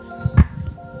 So,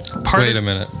 wait a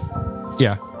minute.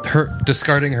 Yeah. Her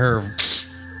discarding her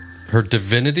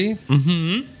divinity?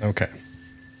 Mm-hmm. Okay.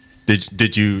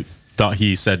 Did you thought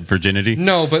he said virginity?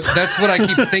 No, but that's what I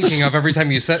keep thinking of every time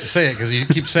you say it, because you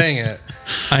keep saying it.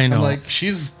 I know. I'm like,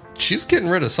 she's getting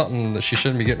rid of something that she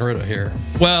shouldn't be getting rid of here.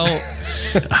 Well,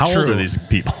 how old are these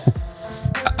people?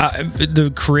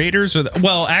 The creators are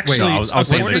actually, what's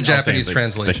the Japanese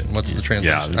translation? What's the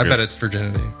translation? I bet it's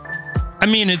virginity. I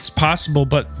mean, it's possible,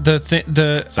 but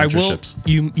I will.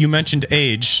 You mentioned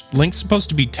age. Link's supposed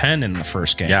to be 10 in the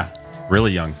first game. Yeah,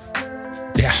 really young.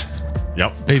 Yeah.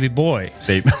 Yep. Baby boy.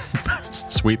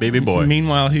 Sweet baby boy.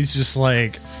 Meanwhile, he's just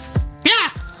like, yeah.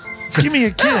 Give me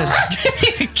a kiss.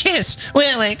 Give me a kiss.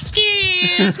 Well,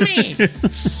 excuse me.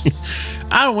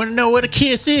 I don't want to know what a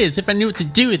kiss is if I knew what to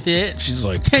do with it. She's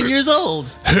like 10 years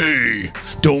old. Hey,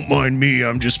 don't mind me.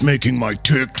 I'm just making my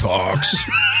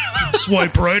TikToks.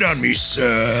 Swipe right on me,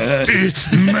 Seth.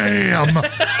 It's ma'am.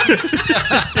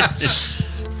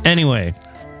 Anyway.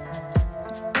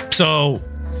 So,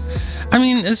 I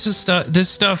mean, it's just this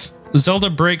stuff. Zelda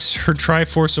breaks her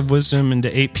Triforce of Wisdom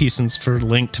into 8 pieces for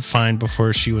Link to find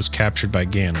before she was captured by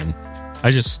Ganon.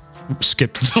 I just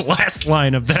skipped the last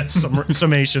line of that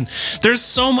summation. There's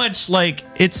so much, like,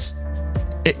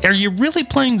 are you really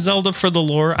playing Zelda for the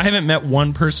lore? I haven't met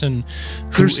one person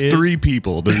who There's 3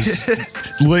 people. There's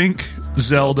Link,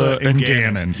 Zelda, and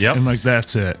Ganon. Yep. And, like,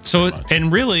 that's it. So,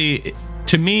 and really,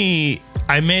 to me,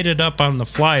 I made it up on the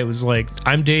fly. It was like,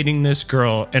 I'm dating this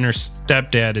girl, and her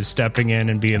stepdad is stepping in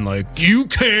and being like, you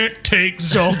can't take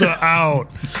Zelda out.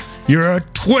 You're a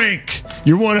twink.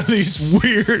 You're one of these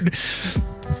weird...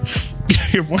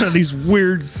 You're one of these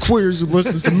weird queers who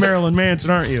listens to Marilyn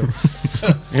Manson, aren't you?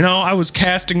 You know, I was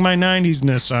casting my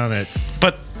 90s-ness on it.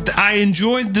 But I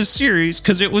enjoyed the series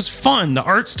because it was fun. The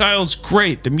art style's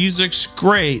great. The music's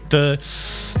great. The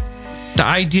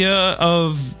idea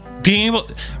of being able...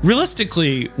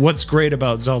 Realistically, what's great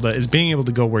about Zelda is being able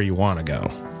to go where you want to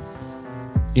go.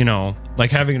 You know,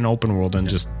 like having an open world and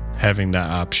just having that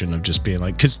option of just being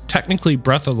like... Because technically,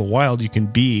 Breath of the Wild, you can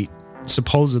beat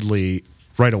supposedly...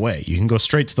 right away. You can go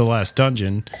straight to the last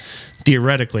dungeon.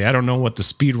 Theoretically, I don't know what the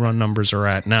speedrun numbers are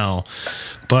at now,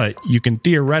 but you can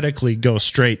theoretically go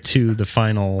straight to the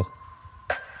final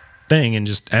thing and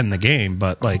just end the game.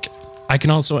 But like, I can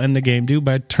also end the game too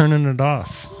by turning it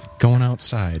off, going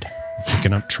outside,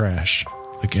 picking up trash,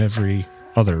 like every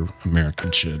other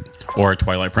American should. Or a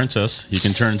Twilight Princess, you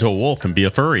can turn into a wolf and be a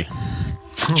furry.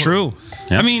 True.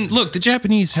 Yep. I mean, look, the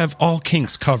Japanese have all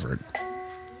kinks covered.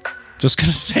 Just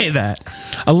gonna say that.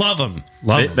 I love them.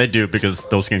 They do, because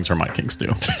those kinks are my kinks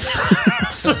too.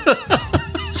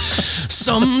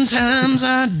 Sometimes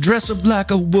I dress up like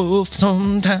a wolf.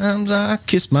 Sometimes I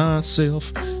kiss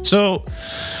myself. So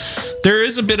there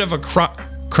is a bit of a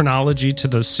chronology to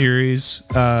the series.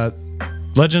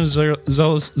 Legend of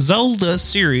Zelda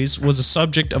series was a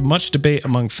subject of much debate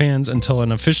among fans until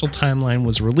an official timeline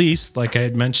was released, like I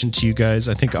had mentioned to you guys,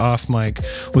 I think off mic,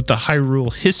 with the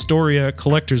Hyrule Historia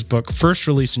collector's book, first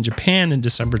released in Japan in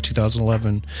December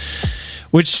 2011,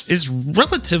 which is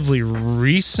relatively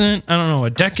recent. I don't know, a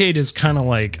decade is kind of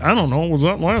like, I don't know, was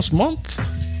that last month?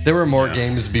 There were more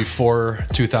games before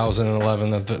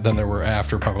 2011 than there were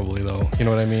after, probably, though. You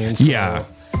know what I mean? Yeah.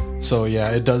 So yeah,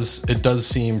 it does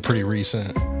seem pretty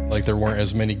recent. Like there weren't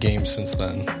as many games since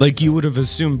then. Like you would have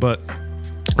assumed, but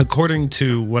according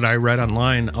to what I read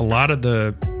online, a lot of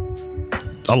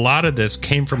this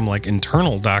came from like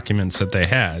internal documents that they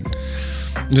had,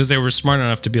 because they were smart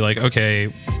enough to be like, okay,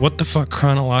 what the fuck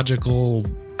chronological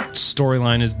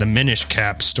storyline is the Minish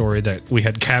Cap story that we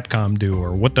had Capcom do,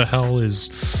 or what the hell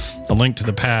is A Link to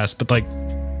the Past? But like,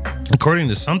 according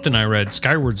to something I read,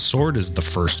 Skyward Sword is the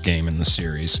first game in the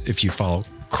series if you follow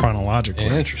chronologically.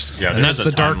 Interesting. Yeah, And that's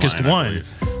the darkest one,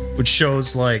 which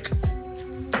shows like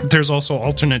there's also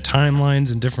alternate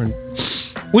timelines and different,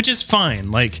 which is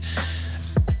fine. Like,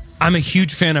 I'm a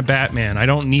huge fan of Batman. I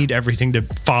don't need everything to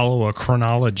follow a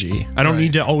chronology. I don't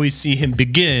need to always see him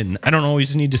begin. I don't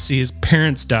always need to see his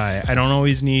parents die. I don't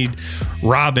always need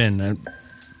Robin. I'm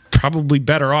probably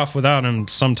better off without him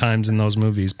sometimes in those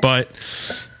movies. But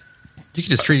you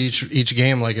can just treat each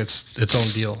game like it's its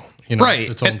own deal. You know, right.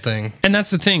 Its own thing. And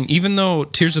that's the thing. Even though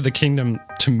Tears of the Kingdom,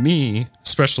 to me,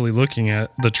 especially looking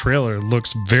at the trailer,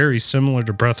 looks very similar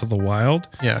to Breath of the Wild.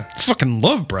 Yeah. I fucking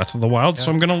love Breath of the Wild,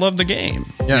 so I'm going to love the game.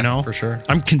 Yeah, you know? for sure.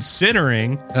 I'm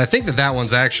considering. And I think that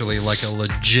one's actually like a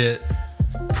legit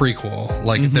prequel.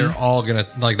 Like they're all going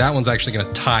to, like that one's actually going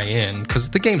to tie in, because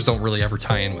the games don't really ever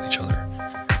tie in with each other.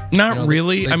 Not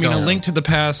really. they I mean, A don't. Link to the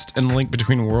Past and A Link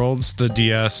Between Worlds, the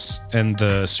DS and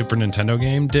the Super Nintendo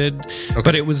game did,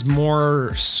 but it was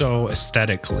more so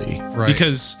aesthetically. Right.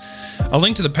 Because A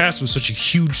Link to the Past was such a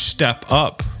huge step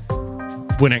up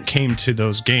when it came to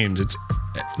those games. It's,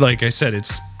 like I said,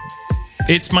 it's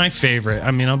my favorite.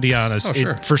 I mean, I'll be honest. Oh,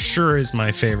 sure. It for sure is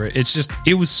my favorite. It's just,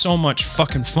 it was so much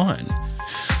fucking fun.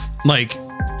 Like,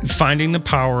 finding the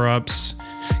power-ups,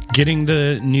 getting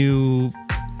the new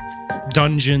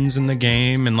dungeons in the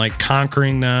game and like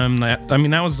conquering them.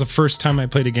 That was the first time I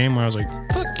played a game where I was like,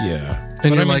 fuck yeah. And But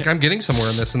you're I mean, like, I'm getting somewhere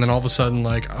in this, and then all of a sudden,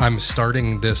 like, I'm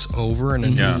starting this over in a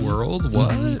new world.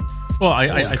 What? Well,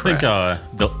 I think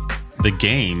the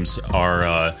games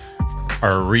are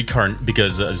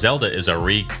because Zelda is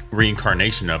a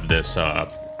reincarnation of this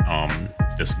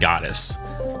this goddess.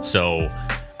 So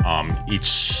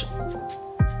each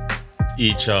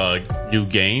new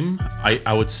game,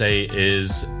 I would say,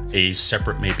 is a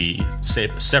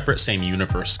separate same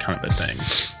universe kind of a thing.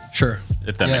 Sure.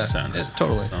 If that makes sense.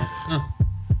 Totally.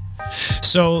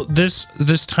 So this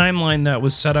timeline that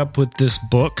was set up with this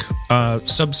book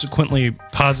subsequently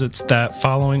posits that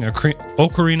following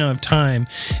Ocarina of Time,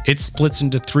 it splits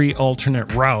into 3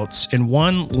 alternate routes. In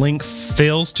one, Link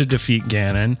fails to defeat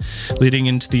Ganon, leading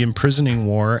into the Imprisoning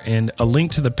War, and A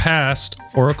Link to the Past,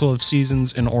 Oracle of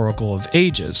Seasons, and Oracle of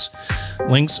Ages.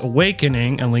 Link's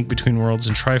Awakening, A Link Between Worlds,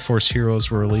 and Triforce Heroes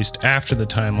were released after the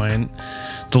timeline.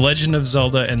 The Legend of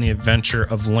Zelda and the Adventure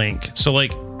of Link. So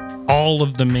like, all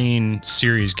of the main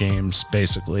series games,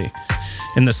 basically.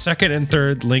 In the second and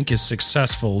third, Link is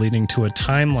successful, leading to a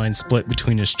timeline split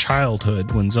between his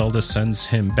childhood, when Zelda sends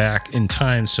him back in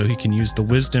time so he can use the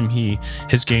wisdom he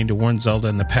has gained to warn Zelda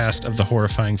in the past of the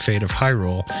horrifying fate of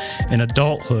Hyrule, and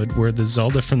adulthood, where the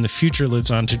Zelda from the future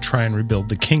lives on to try and rebuild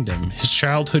the kingdom. His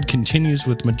childhood continues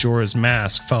with Majora's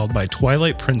Mask, followed by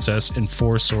Twilight Princess and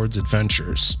Four Swords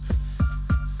Adventures.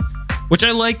 Which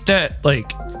I like that,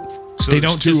 like, So they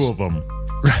there's don't two just of them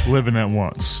living at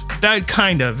once. that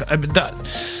kind of.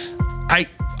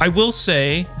 I will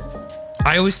say,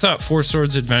 I always thought Four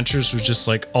Swords Adventures was just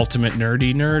like ultimate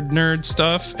nerd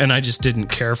stuff, and I just didn't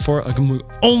care for it. Like, I'm like,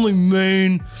 only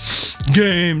main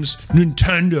games,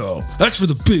 Nintendo. That's for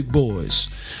the big boys.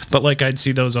 But like, I'd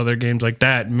see those other games like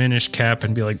that, Minish Cap,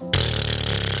 and be like.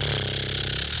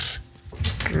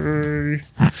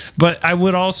 But I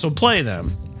would also play them.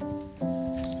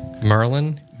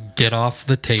 Merlin, get off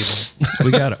the table.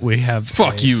 We got it. We have.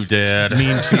 Fuck you, Dad.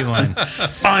 Mean feline.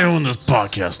 I own this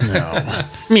podcast now.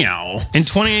 Meow. In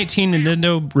 2018,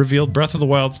 Nintendo revealed Breath of the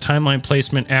Wild's timeline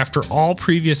placement after all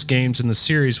previous games in the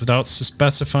series without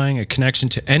specifying a connection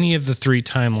to any of the 3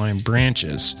 timeline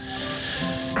branches.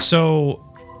 So,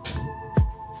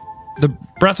 the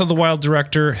Breath of the Wild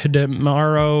director,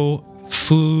 Hidemaru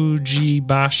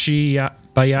Fujibayashi?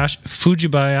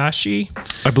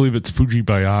 I believe it's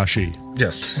Fujibayashi.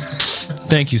 Yes.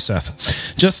 Thank you,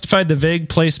 Seth. Justified the vague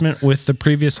placement with the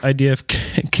previous idea of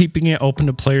keeping it open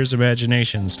to players'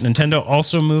 imaginations. Nintendo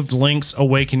also moved Link's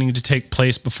Awakening to take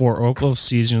place before Oracle of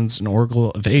Seasons and Oracle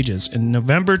of Ages. In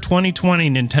November 2020,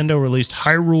 Nintendo released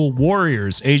Hyrule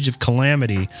Warriors: Age of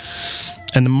Calamity,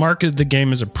 and marketed the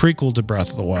game as a prequel to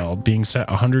Breath of the Wild, being set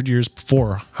 100 years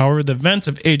before. However, the events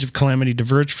of Age of Calamity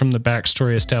diverged from the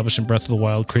backstory established in Breath of the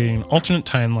Wild, creating an alternate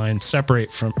timeline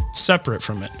separate from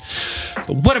it.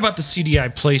 But what about the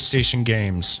CDI PlayStation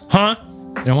games? Huh?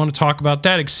 You don't want to talk about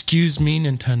that? Excuse me,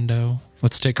 Nintendo.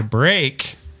 Let's take a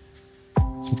break.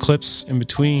 some clips in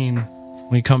between. When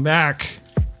we come back,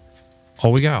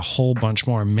 we got a whole bunch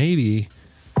more. Maybe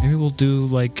we'll do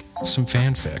like some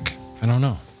fanfic. I don't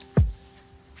know.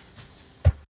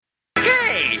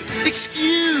 Hey,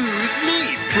 excuse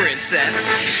me,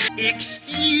 princess.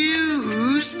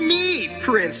 Excuse me,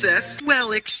 princess.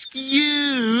 Well,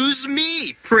 excuse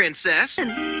me, princess.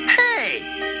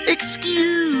 Hey,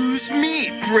 excuse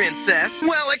me, princess.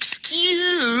 Well,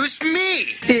 excuse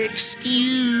me.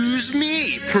 Excuse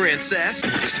me, princess.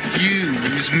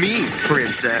 Excuse me,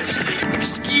 princess.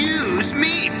 Excuse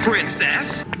me,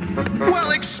 princess.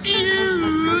 Well,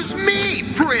 excuse me,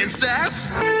 princess.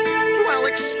 Well,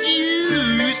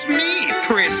 excuse me,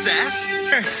 princess.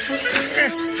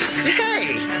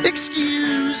 Hey,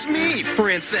 excuse me,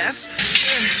 princess.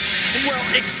 Well,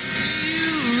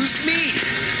 excuse me,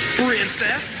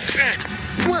 princess.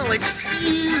 Well,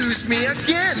 excuse me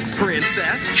again,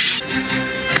 princess.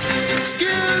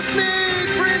 Excuse me,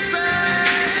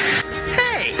 princess.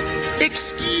 Hey,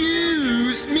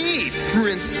 excuse me,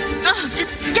 Oh,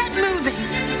 just get moving.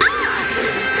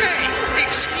 Hey,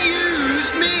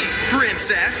 excuse me,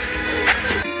 princess.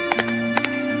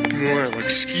 Well,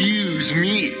 excuse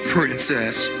me,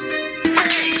 princess.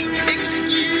 Hey,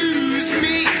 excuse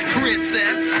me,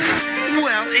 princess.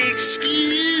 Well,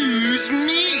 excuse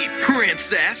me,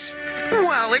 princess.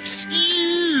 Well,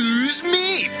 excuse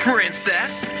me,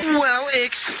 princess. Well,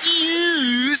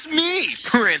 excuse me,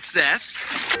 princess.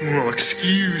 Well,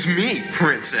 excuse me,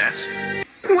 princess.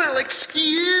 Well,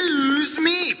 excuse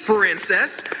me,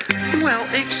 princess. Well,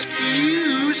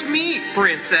 excuse me,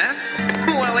 princess.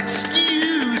 Well,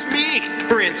 excuse me,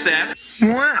 princess.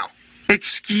 Wow.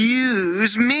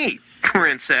 Excuse me,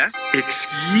 princess.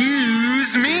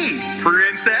 Excuse me,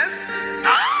 princess.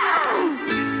 Oh!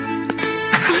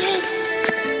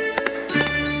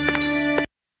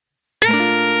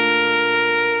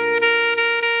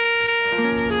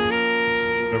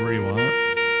 Whatever you want.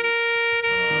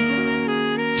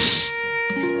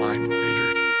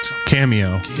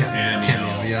 Cameo.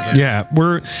 Yeah,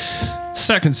 we're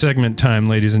second segment time,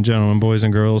 ladies and gentlemen, boys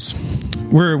and girls.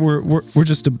 We're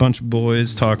just a bunch of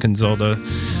boys talking Zelda,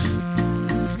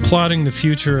 plotting the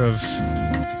future of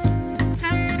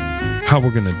how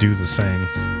we're gonna do the thing.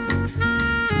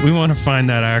 We want to find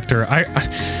that actor.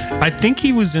 I think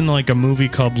he was in like a movie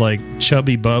called like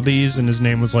Chubby Bubbies, and his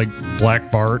name was like Black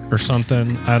Bart or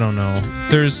something. I don't know.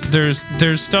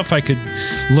 There's stuff I could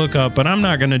look up, but I'm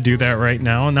not gonna do that right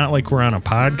now. Not like we're on a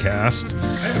podcast.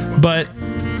 But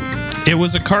it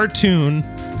was a cartoon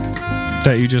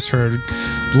that you just heard,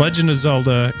 Legend of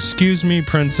Zelda. Excuse me,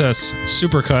 Princess,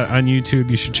 supercut on YouTube.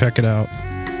 You should check it out.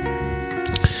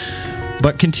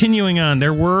 But continuing on,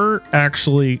 there were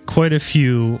actually quite a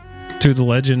few through the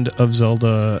Legend of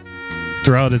Zelda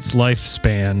throughout its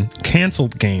lifespan,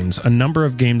 canceled games, a number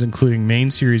of games including main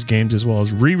series games as well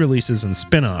as re-releases and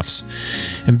spin-offs.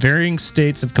 In varying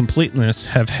states of completeness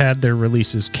have had their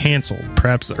releases canceled.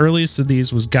 Perhaps the earliest of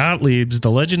these was Gottlieb's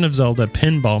The Legend of Zelda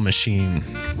Pinball Machine.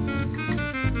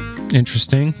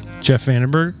 Interesting. Jeff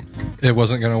Vandenberg? It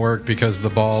wasn't going to work because the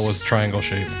ball was triangle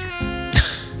shaped.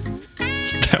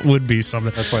 That would be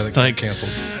something. That's why they got canceled.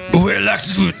 We like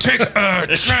to take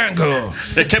a triangle.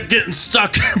 They kept getting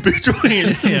stuck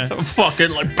between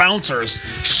fucking like bouncers.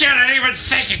 Shit, I didn't even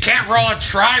think you can't roll a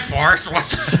Triforce. What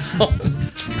the hell?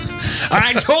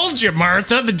 I told you,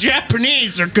 Martha, the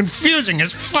Japanese are confusing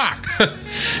as fuck.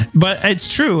 But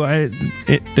it's true.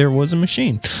 There was a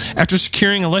machine. After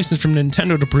securing a license from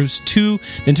Nintendo to produce 2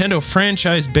 Nintendo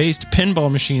franchise-based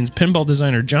pinball machines, pinball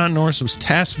designer John Norris was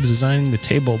tasked with designing the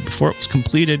table. Before it was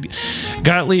completed,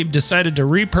 Gottlieb decided to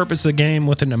repurpose the game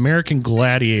with an American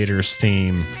Gladiators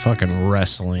theme. Fucking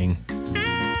wrestling.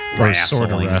 Or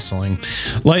sort of wrestling.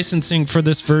 Licensing for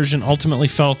this version ultimately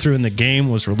fell through, and the game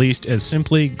was released as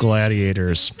simply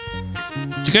Gladiators.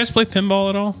 Do you guys play pinball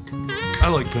at all? I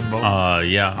like pinball.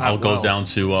 Yeah, I'll go down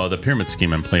to the Pyramid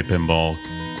Scheme and play pinball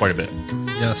quite a bit.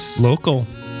 Yes. Local.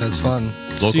 That's fun.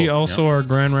 See also our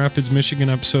Grand Rapids, Michigan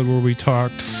episode where we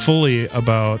talked fully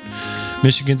about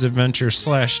Michigan's Adventure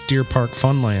 / Deer Park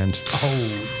Funland. Oh,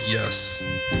 yes.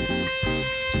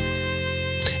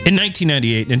 In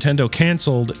 1998, Nintendo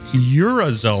canceled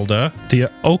Eura Zelda, the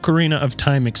Ocarina of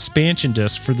Time expansion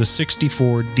disc for the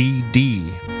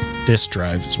 64DD. Disc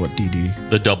drive is what DD.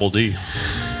 The double D.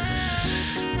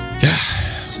 Yeah,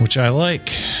 which I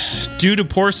like. Due to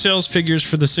poor sales figures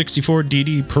for the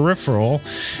 64DD peripheral,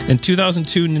 in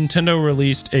 2002, Nintendo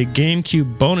released a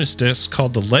GameCube bonus disc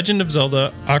called The Legend of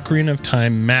Zelda Ocarina of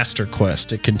Time Master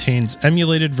Quest. It contains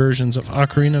emulated versions of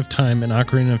Ocarina of Time and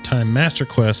Ocarina of Time Master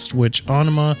Quest, which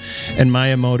Onuma and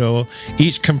Miyamoto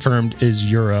each confirmed is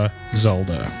Eura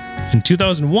Zelda. In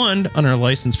 2001, under a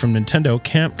license from Nintendo,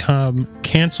 Capcom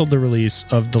canceled the release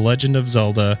of The Legend of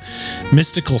Zelda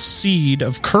Mystical Seed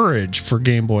of Courage for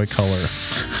Game Boy Color.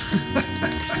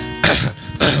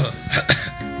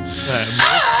 That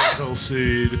mystical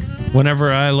seed.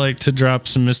 Whenever I like to drop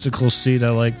some mystical seed, I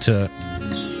like to...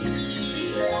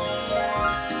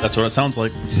 That's what it sounds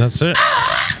like. That's it.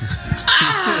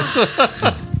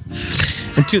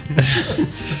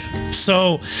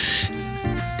 So,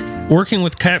 working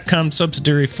with Capcom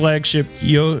subsidiary flagship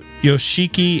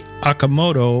Yoshiki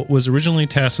Akamoto was originally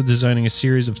tasked with designing a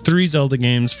series of 3 Zelda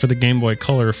games for the Game Boy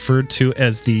Color referred to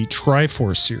as the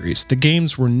Triforce series. The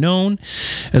games were known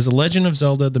as The Legend of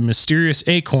Zelda, The Mysterious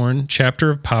Acorn, Chapter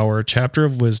of Power, Chapter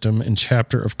of Wisdom, and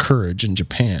Chapter of Courage in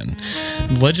Japan.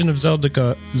 The Legend of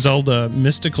Zelda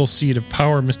Mystical Seed of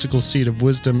Power, Mystical Seed of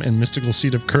Wisdom, and Mystical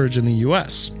Seed of Courage in the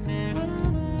U.S.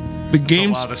 The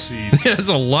games, a lot of seeds. There's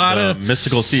a lot of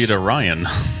mystical seed Orion.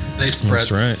 They spread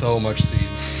so much seed.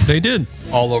 They did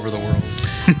all over the world.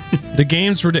 The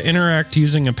games were to interact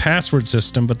using a password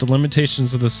system, but the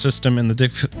limitations of the system and the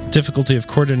difficulty of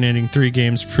coordinating 3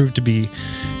 games proved to be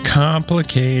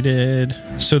complicated.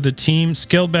 So the team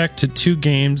scaled back to 2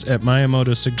 games at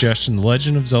Miyamoto's suggestion. The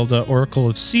Legend of Zelda Oracle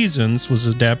of Seasons was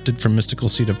adapted from Mystical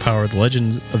Seed of Power. The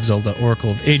Legend of Zelda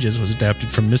Oracle of Ages was adapted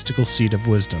from Mystical Seed of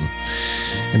Wisdom.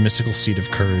 And Mystical Seed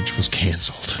of Courage was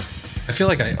canceled. I feel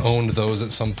like I owned those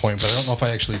at some point, but I don't know if I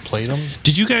actually played them.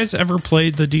 Did you guys ever play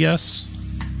the DS?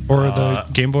 Or the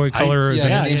Game Boy Color? Game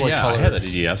Boy Color. I had the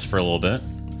DS for a little bit.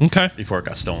 Okay. Before it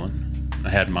got stolen. I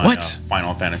had my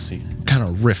Final Fantasy. What kind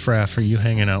of riffraff are you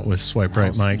hanging out with, Swipe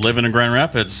Right Mike? Living in Grand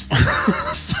Rapids.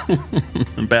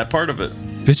 Bad part of it.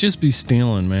 Bitches be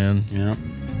stealing, man. Yeah.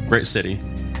 Great city.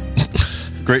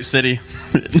 Great city.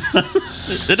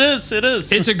 It is. It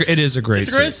is a great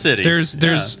city. There's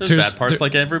bad parts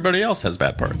like everybody else has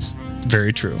bad parts.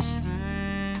 Very true.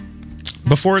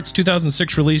 Before its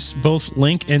 2006 release, both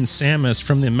Link and Samus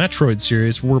from the Metroid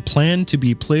series were planned to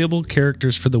be playable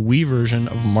characters for the Wii version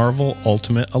of Marvel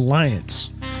Ultimate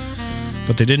Alliance.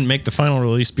 But they didn't make the final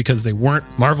release because they weren't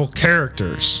Marvel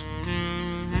characters.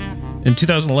 In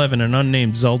 2011, an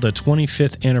unnamed Zelda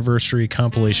 25th anniversary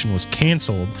compilation was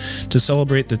canceled to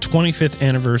celebrate the 25th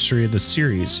anniversary of the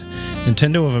series.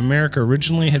 Nintendo of America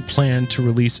originally had planned to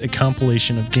release a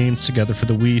compilation of games together for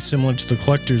the Wii, similar to the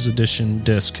collector's edition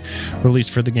disc released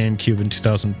for the GameCube in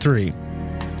 2003.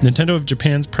 Nintendo of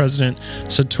Japan's president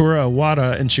Satoru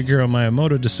Iwata and Shigeru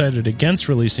Miyamoto decided against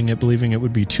releasing it, believing it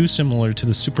would be too similar to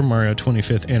the Super Mario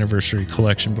 25th anniversary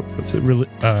collection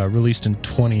released in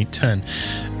 2010.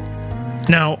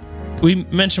 Now, we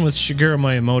mentioned with Shigeru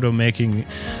Miyamoto making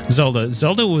Zelda.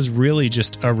 Zelda was really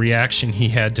just a reaction he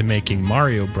had to making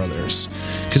Mario Brothers.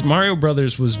 Because Mario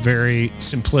Brothers was very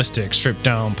simplistic, stripped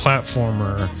down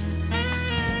platformer.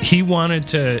 He wanted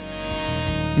to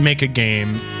make a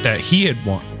game that he had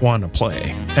want to play.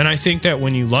 And I think that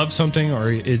when you love something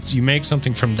or you make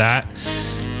something from that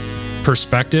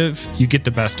perspective, you get the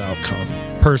best outcome,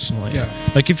 personally.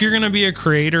 Yeah. Like if you're going to be a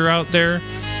creator out there,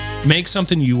 make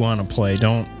something you want to play.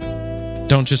 Don't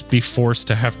just be forced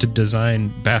to have to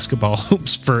design basketball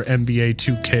hoops for NBA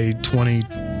 2K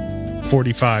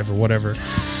 2045 or whatever.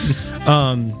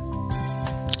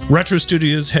 Retro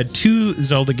Studios had 2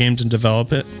 Zelda games in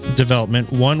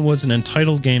development. One was an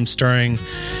entitled game starring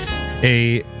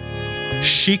a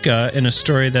Sheikah in a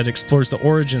story that explores the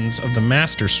origins of the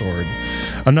Master Sword.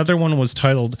 Another one was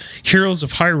titled Heroes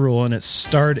of Hyrule, and it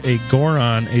starred a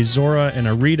Goron, a Zora, and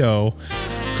a Rito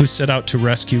who set out to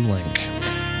rescue Link.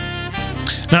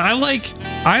 Now, I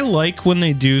like when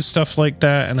they do stuff like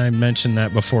that, and I mentioned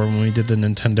that before when we did the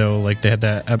Nintendo, like they had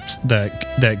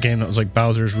that game that was like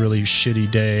Bowser's Really Shitty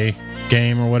Day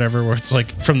game or whatever, where it's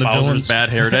like from the Bowser's villain's Bad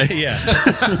Hair Day. Yeah,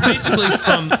 basically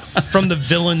from the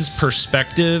villain's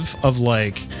perspective of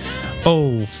like,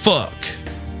 oh fuck,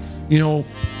 you know,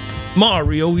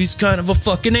 Mario, he's kind of a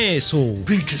fucking asshole.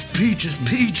 Peaches.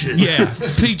 Yeah,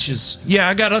 Peaches. Yeah,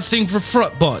 I got a thing for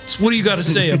front butts. What do you got to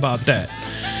say about that?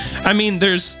 I mean,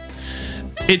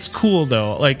 it's cool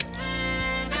though. Like,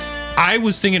 I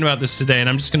was thinking about this today, and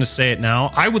I'm just going to say it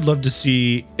now. I would love to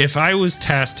see, if I was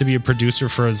tasked to be a producer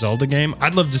for a Zelda game,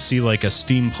 I'd love to see like a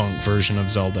steampunk version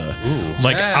of Zelda. Ooh,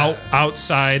 like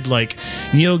outside, like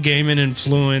Neil Gaiman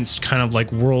influenced, kind of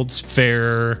like World's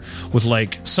Fair with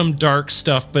like some dark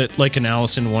stuff, but like an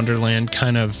Alice in Wonderland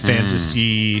kind of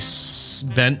fantasy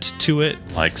bent to it.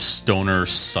 Like Stoner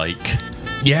Psych.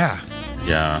 Yeah.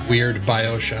 Yeah. Weird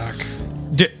Bioshock.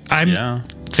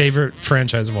 Favorite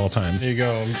franchise of all time. There you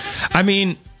go. I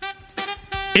mean,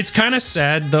 it's kind of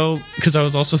sad though, because I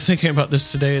was also thinking about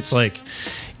this today. It's like,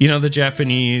 you know, the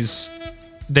Japanese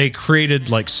they created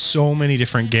like so many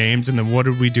different games, and then what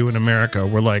did we do in America?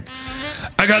 We're like,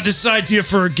 I got this idea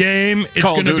for a game. It's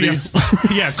Call of gonna be Duty.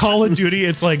 yeah, Call of Duty.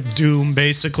 It's like Doom,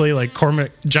 basically. Like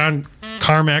John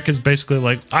Carmack is basically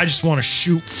like, I just want to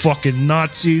shoot fucking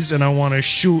Nazis and I want to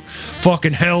shoot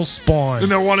fucking Hellspawn.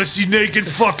 And I want to see naked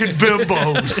fucking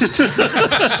bimbos.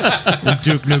 And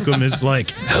Duke Nukem is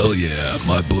like, Hell yeah,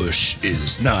 my bush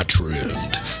is not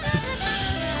trimmed.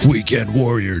 Weekend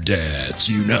warrior dads,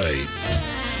 unite.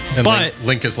 And But-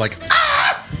 Link is like,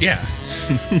 yeah.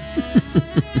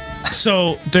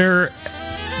 So there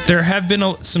have been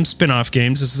some spin-off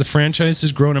games. As the franchise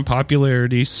has grown in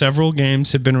popularity, several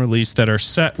games have been released that are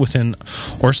set within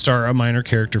or star a minor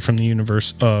character from the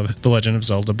universe of The Legend of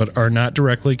Zelda, but are not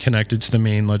directly connected to the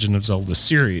main Legend of Zelda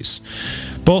series.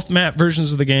 Both map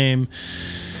versions of the game,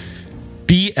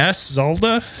 BS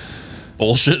Zelda,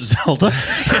 Bullshit Zelda.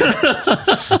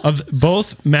 of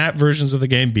both map versions of the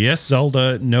game, BS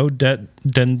Zelda No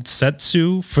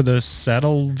Densetsu for the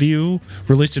Saddle View,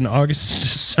 released in August and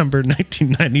December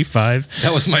 1995.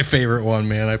 that was my favorite one,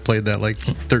 man. I played that like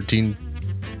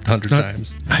 1,300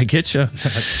 times. I get you.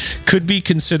 Could be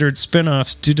considered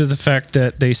spin-offs due to the fact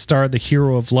that they star the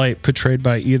hero of light portrayed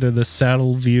by either the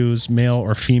Saddle View's male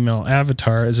or female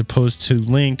avatar, as opposed to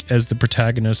Link as the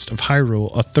protagonist of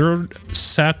Hyrule. A third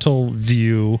Saddle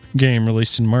View game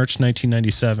released in March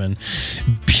 1997,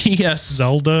 BS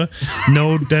Zelda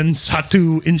No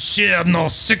Densatu Inferno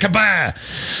Sikaba.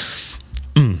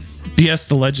 BS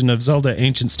The Legend of Zelda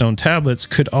Ancient Stone Tablets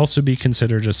could also be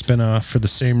considered a spin-off for the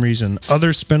same reason.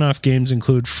 Other spin-off games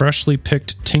include freshly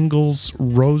picked Tingle's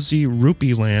Rosy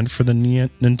Rupee Land for the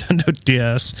Nintendo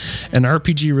DS, an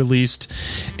RPG released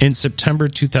in September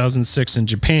 2006 in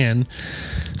Japan,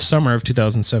 summer of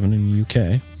 2007 in the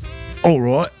UK. All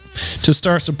right. To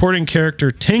star supporting character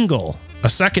Tingle. A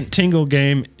second Tingle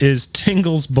game is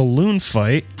Tingle's Balloon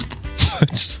Fight.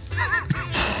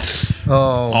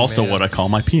 Oh, Also, man. what I call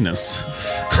my penis.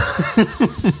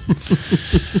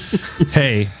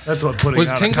 Hey, That's what putting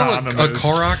Was on Tingle a a condom is.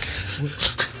 Korok?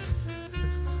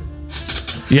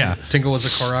 yeah. Tingle was a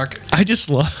Korok. I just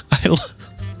love.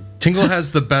 Tingle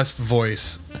has the best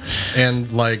voice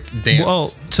and like dance. Well,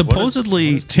 supposedly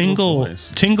what is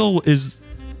Tingle's Tingle voice?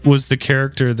 was the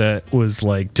character that was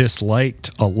like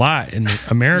disliked a lot in no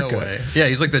America. way. Yeah,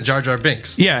 he's like the Jar Jar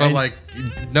Binks. Yeah, but and- like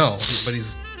no, but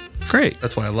he's Great.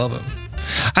 that's why I love him.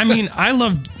 I mean,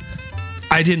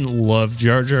 I didn't love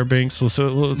Jar Jar Binks.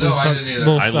 So No, I didn't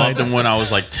either. I loved him when I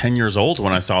was like 10 years old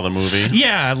when I saw the movie.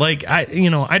 Yeah, like I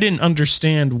didn't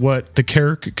understand what the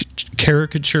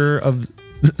caricature of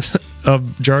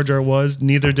Jar Jar was.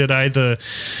 Neither did I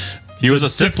He was a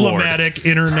Sith Lord. diplomatic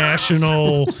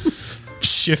international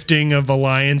shifting of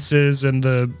alliances and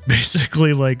the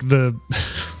basically like the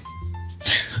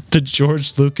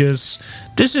George Lucas.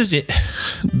 This is it.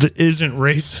 Isn't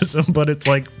racism, but it's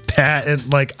like patent.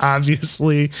 Like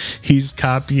obviously he's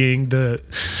copying that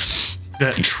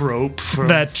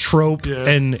trope. Yeah.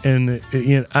 and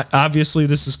you know, obviously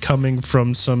this is coming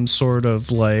from some sort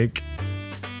of like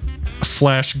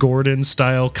Flash Gordon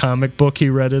style comic book he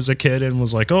read as a kid and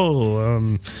was like,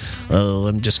 I'm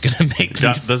just gonna make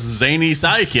Got these the zany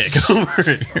sidekick over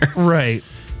here. right.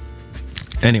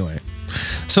 Anyway,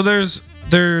 so there's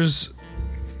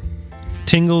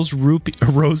Tingle's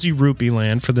Rosy Rupee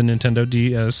Land for the Nintendo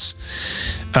DS,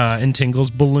 and Tingle's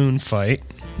Balloon Fight.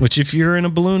 Which, if you're in a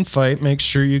balloon fight, make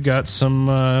sure you got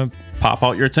some. Pop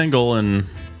out your tingle and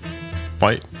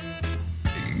fight.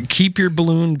 Keep your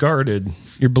balloon guarded.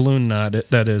 Your balloon knot,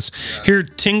 that is. Here,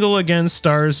 Tingle again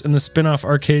stars in the spin-off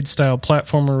arcade-style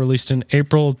platformer released in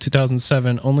April of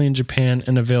 2007, only in Japan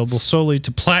and available solely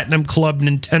to Platinum Club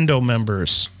Nintendo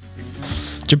members.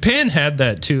 Japan had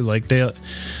that too. Like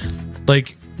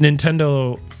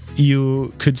Nintendo,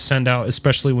 you could send out,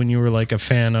 especially when you were like a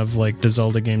fan of like the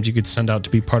Zelda games, you could send out to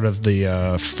be part of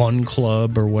the Fun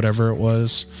Club or whatever it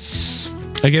was.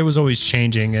 Like it was always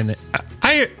changing, and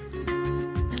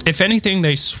if anything,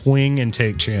 they swing and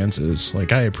take chances.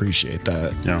 Like, I appreciate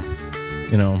that. Yeah.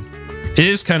 You know, it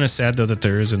is kind of sad, though, that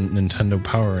there isn't Nintendo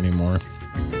Power anymore.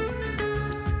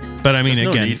 But, I mean, There's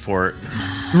no again, need for it.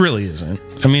 really isn't.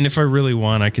 I mean, if I really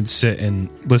want, I could sit and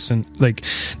listen. Like,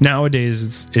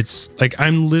 nowadays, it's like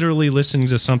I'm literally listening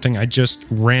to something I just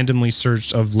randomly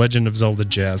searched of Legend of Zelda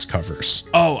jazz covers.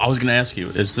 Oh, I was going to ask you,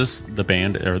 is this the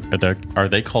band? Are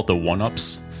they called the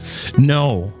One-Ups?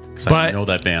 No. Because I know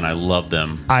that band. I love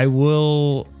them. I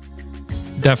will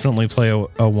definitely play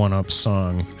a One Up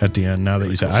song at the end. Now that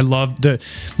you said, I love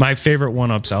my favorite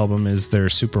One Up's album is their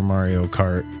Super Mario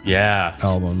Kart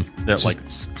album. That like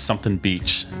something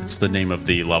beach. It's the name of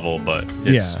the level, but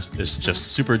it's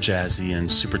just super jazzy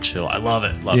and super chill. I love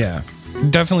it. Love it.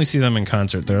 Definitely see them in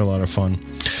concert. They're a lot of fun.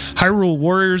 Hyrule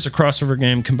Warriors, a crossover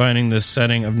game combining the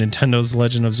setting of Nintendo's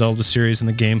Legend of Zelda series and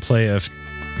the gameplay of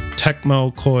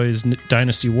Tecmo Koei's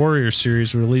Dynasty Warriors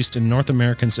series, released in North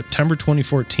America in September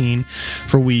 2014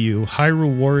 for Wii U.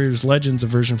 Hyrule Warriors Legends, a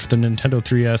version for the Nintendo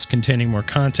 3DS containing more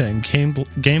content and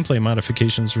gameplay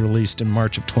modifications, released in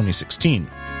March of 2016.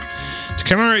 To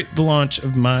commemorate the launch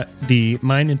of My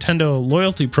Nintendo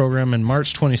loyalty program in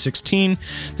March 2016,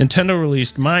 Nintendo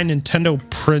released My Nintendo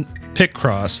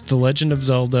Picross, The Legend of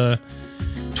Zelda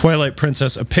Twilight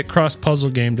Princess, a Picross puzzle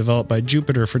game developed by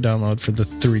Jupiter for download for the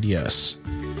 3DS.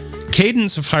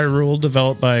 Cadence of Hyrule,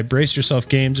 developed by Brace Yourself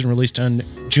Games and released on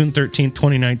June 13,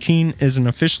 2019, is an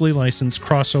officially licensed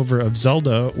crossover of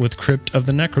Zelda with Crypt of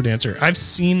the Necrodancer. I've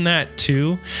seen that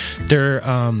too.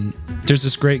 There's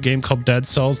this great game called Dead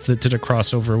Cells that did a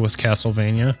crossover with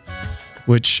Castlevania,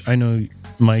 which I know,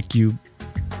 Mike, you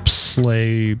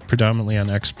play predominantly on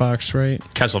Xbox, right?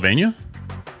 Castlevania?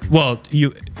 Well,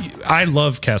 I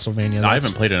love Castlevania. I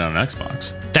haven't played it on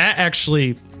Xbox. That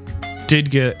actually did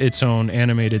get its own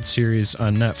animated series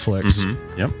on Netflix.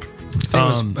 Mm-hmm. Yep.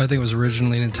 I think it was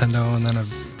originally Nintendo, and then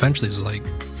eventually it was like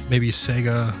maybe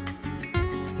Sega,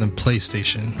 and then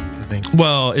PlayStation, I think.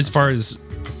 Well, as far as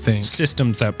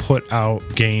systems that put out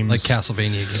games, like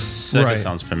Castlevania games, Sega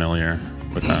sounds familiar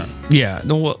with that. Yeah,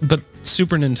 no, but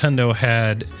Super Nintendo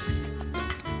had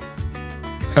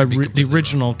the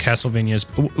original Castlevania's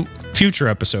future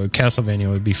episode. Castlevania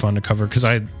would be fun to cover because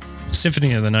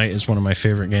Symphony of the Night is one of my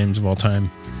favorite games of all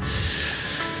time.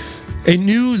 A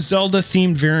new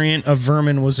Zelda-themed variant of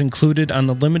Vermin was included on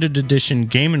the limited edition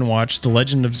Game & Watch The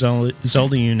Legend of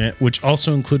Zelda unit, which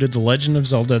also included The Legend of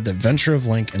Zelda, The Adventure of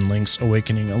Link, and Link's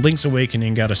Awakening. Link's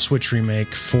Awakening got a Switch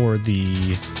remake for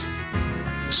the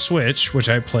Switch, which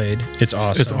I played. It's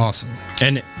awesome. It's awesome.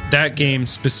 And that game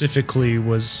specifically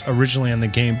was originally on the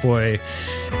Game Boy,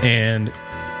 and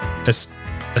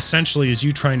essentially is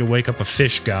you trying to wake up a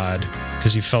fish god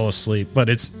because you fell asleep. But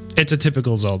it's a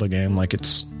typical Zelda game. Like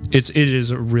it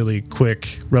is a really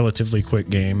relatively quick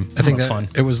game. I think fun.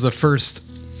 It was the first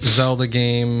Zelda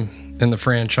game in the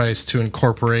franchise to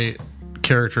incorporate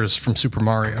characters from Super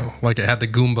Mario. Like it had the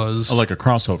Goombas. Oh, like a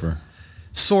crossover.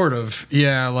 Sort of,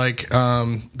 yeah. Like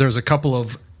there's a couple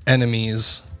of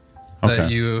enemies that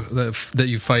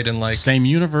you fight in, like same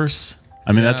universe.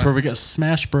 I mean, that's where we get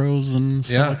Smash Bros and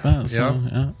stuff like that.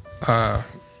 So,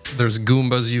 there's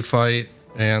Goombas you fight,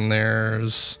 and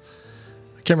there's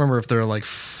I can't remember if they're like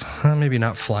maybe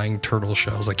not flying turtle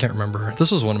shells. I can't remember.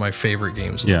 This was one of my favorite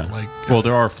games. Yeah. Well,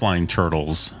 there are flying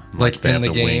turtles like in the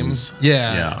game. Wings.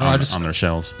 Yeah. On their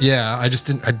shells. Yeah. I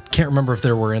can't remember if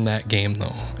they were in that game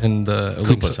though. In the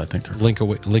Koopas, I think.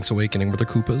 Link's Awakening. Were the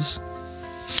Koopas?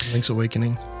 Link's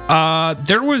Awakening.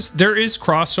 There is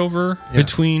crossover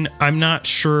between. I'm not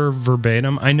sure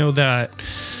verbatim. I know that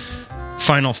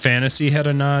Final Fantasy had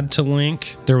a nod to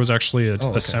Link. There was actually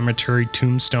a cemetery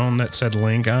tombstone that said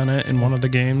Link on it in one of the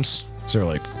games. So they're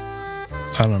like,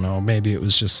 I don't know, maybe it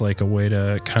was just like a way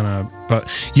to kind of.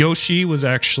 But Yoshi was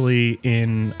actually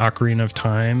in Ocarina of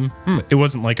Time. It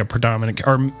wasn't like a predominant,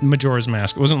 or Majora's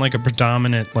Mask. It wasn't like a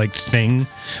predominant like thing,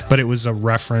 but it was a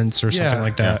reference or something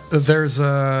like that. There's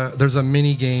a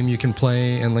mini game you can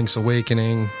play in Link's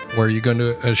Awakening where you go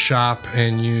into a shop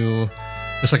and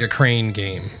it's like a crane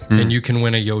game, and you can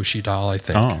win a Yoshi doll, I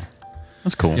think. Oh,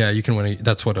 that's cool. Yeah, you can win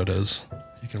that's what it is.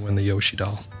 You can win the Yoshi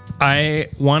doll. I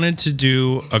wanted to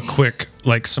do a quick,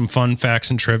 some fun facts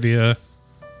and trivia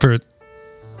for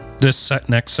this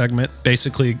next segment.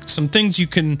 Basically, some things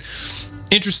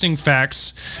interesting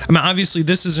facts. I mean, obviously,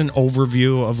 this is an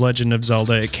overview of Legend of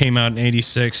Zelda. It came out in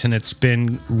 '86, and it's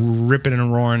been ripping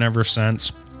and roaring ever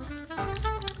since.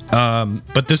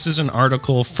 But this is an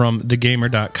article from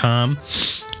thegamer.com.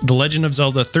 The Legend of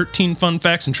Zelda 13 fun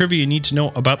facts and trivia you need to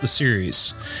know about the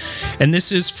series. And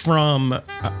this is from,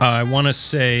 I want to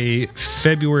say,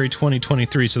 February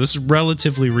 2023. So this is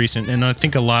relatively recent. And I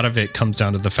think a lot of it comes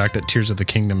down to the fact that Tears of the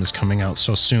Kingdom is coming out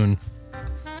so soon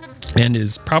and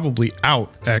is probably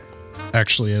out,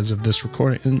 actually, as of this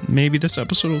recording. And maybe this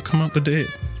episode will come out the day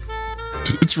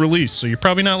it's released. So you're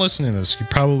probably not listening to this. You're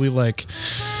probably like,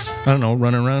 I don't know,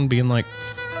 running around being like,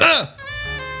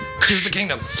 Tears of the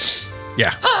Kingdom.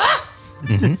 Yeah.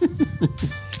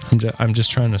 Mm-hmm. I'm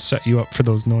just trying to set you up for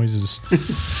those noises.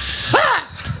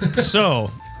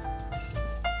 So,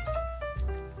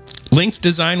 Link's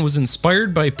design was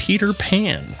inspired by Peter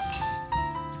Pan.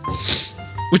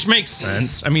 Which makes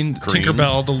sense. I mean, Green.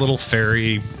 Tinkerbell, the little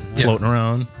fairy floating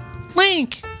around.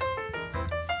 Link.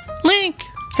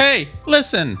 Hey,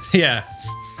 listen. Yeah.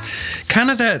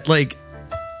 Kind of that, like,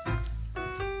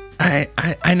 I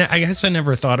guess I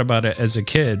never thought about it as a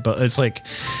kid, but it's like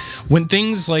when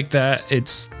things like that,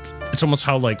 it's almost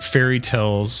how like fairy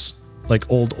tales, like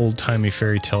old-timey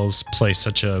fairy tales play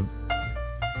such a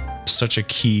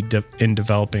key in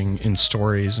developing in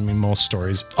stories. I mean, all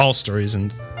stories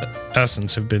in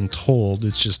essence have been told.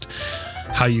 It's just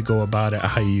how you go about it,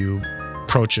 how you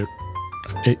approach it.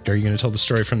 Are you going to tell the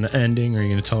story from the ending? Or are you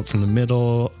going to tell it from the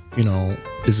middle? You know,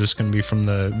 is this going to be from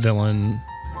the villain?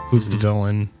 Who's the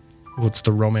villain? What's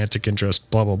the romantic interest?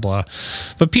 Blah, blah, blah.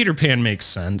 But Peter Pan makes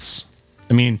sense.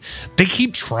 I mean, they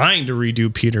keep trying to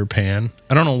redo Peter Pan.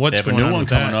 I don't know what's going on. They have a new one with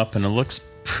coming that. up, and it looks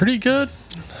pretty good.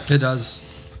 It does.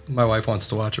 My wife wants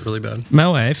to watch it really bad. My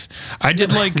wife. I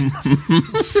did like. My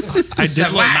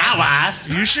wife.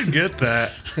 You should get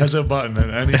that as a button at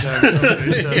any time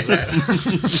somebody says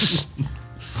that.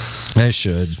 I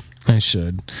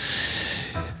should.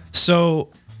 So,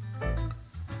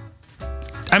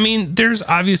 I mean, there's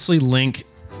obviously Link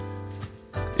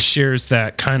shares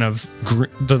that kind of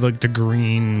the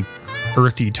green,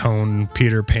 earthy tone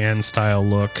Peter Pan style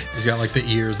look. He's got like the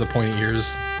ears, the pointy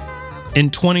ears. In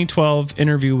 2012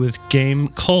 interview with Game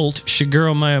Cult,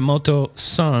 Shigeru Miyamoto's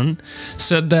son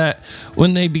said that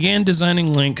when they began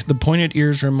designing Link, the pointed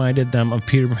ears reminded them of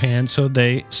Peter Pan, so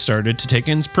they started to take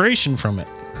inspiration from it.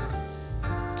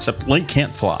 Except Link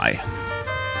can't fly.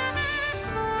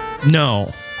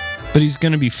 No, but he's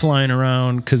going to be flying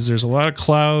around because there's a lot of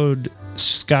cloud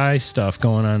sky stuff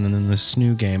going on in this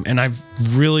new game, and I've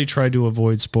really tried to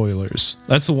avoid spoilers.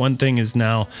 That's the one thing is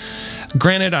now,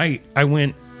 granted, I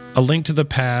went A Link to the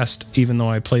Past, even though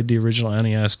I played the original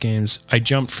NES games. I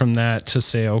jumped from that to,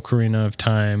 say, Ocarina of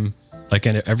Time, like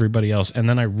everybody else, and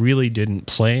then I really didn't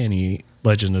play any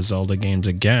Legend of Zelda games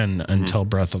again until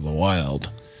Breath of the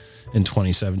Wild in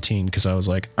 2017, because I was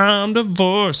like, I'm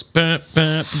divorced, buying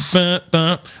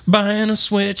a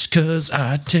Switch because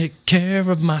I take care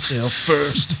of myself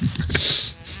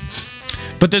first.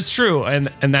 But that's true, and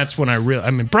that's when I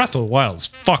mean, Breath of the Wild is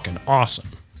fucking awesome.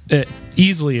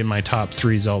 Easily in my top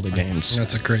 3 Zelda games.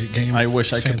 That's a great game. I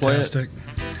wish I could play it.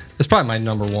 It's probably my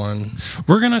number one.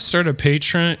 We're going to start a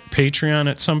Patreon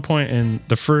at some point, and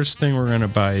the first thing we're going to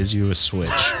buy is you a Switch.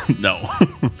 No.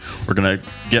 We're going to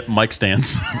get mic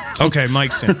stands. Okay,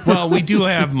 mic stand. Well, we do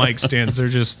have mic stands. They're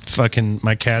just fucking,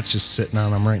 my cat's just sitting on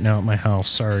them right now at my house.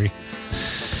 Sorry.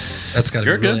 That's got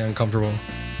to be really uncomfortable.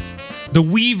 The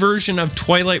Wii version of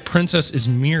Twilight Princess is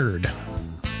mirrored.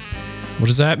 What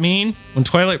does that mean? When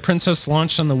Twilight Princess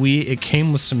launched on the Wii, it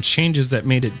came with some changes that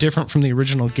made it different from the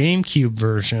original GameCube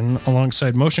version.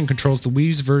 Alongside motion controls, the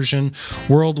Wii's version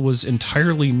world was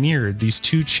entirely mirrored. These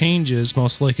two changes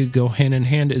most likely go hand in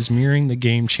hand, as mirroring the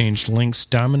game changed Link's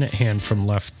dominant hand from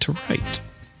left to right.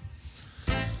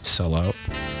 Sellout.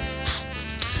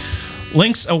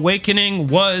 Link's Awakening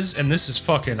was, and this is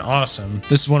fucking awesome,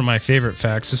 this is one of my favorite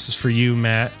facts, this is for you,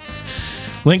 Matt.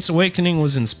 Link's Awakening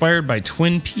was inspired by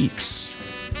Twin Peaks.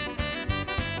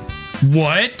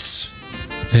 What?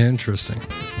 Interesting.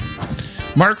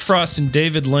 Mark Frost and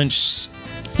David Lynch's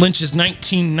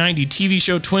 1990 TV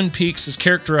show Twin Peaks is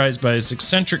characterized by its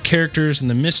eccentric characters and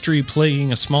the mystery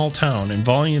plaguing a small town. In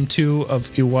Volume 2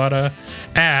 of Iwata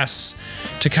Ass,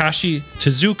 Takashi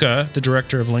Tezuka, the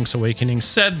director of Link's Awakening,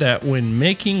 said that when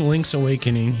making Link's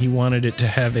Awakening, he wanted it to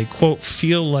have a, quote,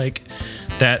 feel like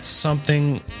that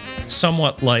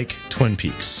somewhat like Twin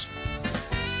Peaks.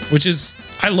 Which is,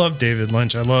 I love David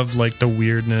Lynch. I love like the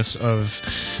weirdness of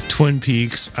Twin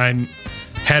Peaks. I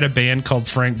had a band called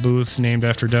Frank Booth named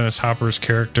after Dennis Hopper's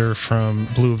character from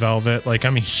Blue Velvet. Like,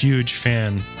 I'm a huge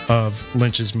fan of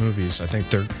Lynch's movies. I think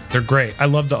they're great. I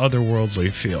love the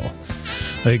otherworldly feel.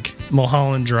 Like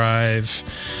Mulholland Drive,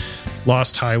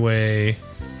 Lost Highway.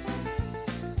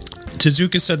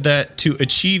 Tezuka said that to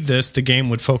achieve this, the game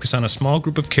would focus on a small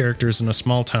group of characters in a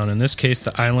small town, in this case,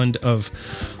 the island of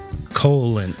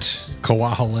Koholint.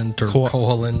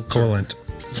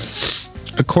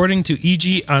 According to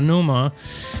E.G. Anuma,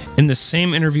 in the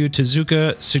same interview,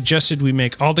 Tezuka suggested we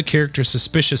make all the characters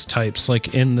suspicious types,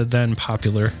 like in the then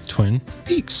popular Twin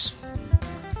Peaks.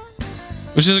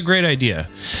 Which is a great idea.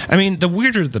 I mean, the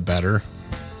weirder the better.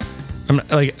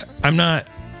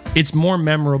 It's more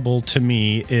memorable to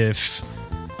me if,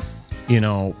 you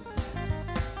know,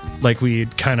 like we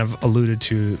had kind of alluded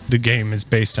to, the game is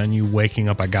based on you waking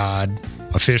up a god,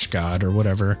 a fish god or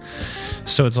whatever.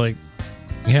 So it's like,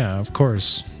 yeah, of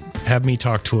course, have me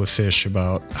talk to a fish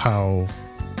about how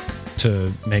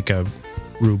to make a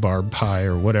rhubarb pie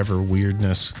or whatever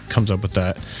weirdness comes up with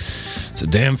that. It's a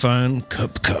damn fine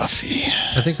cup of coffee.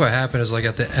 I think what happened is like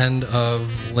at the end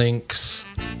of Link's,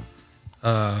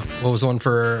 what was the one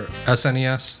for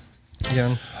SNES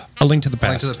again? A Link to the Past.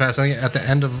 Link to the Past. I think at the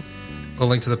end of A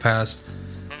Link to the Past,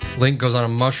 Link goes on a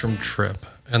mushroom trip,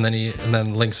 and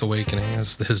then Link's Awakening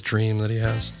is his dream that he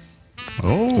has.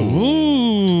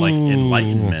 Oh, like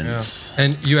enlightenment. Yeah.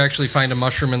 And you actually find a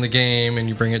mushroom in the game, and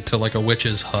you bring it to like a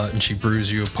witch's hut, and she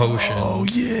brews you a potion. Oh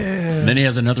yeah. And then he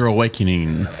has another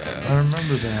awakening. I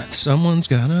remember that. Someone's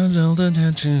got a Zelda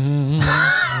tattoo.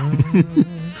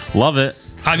 Love it.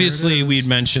 Obviously, we'd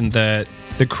mentioned that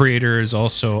the creator is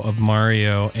also of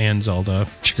Mario and Zelda,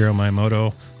 Shigeru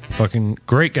Miyamoto. Fucking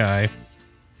great guy.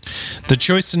 The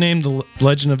choice to name the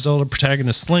Legend of Zelda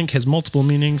protagonist Link has multiple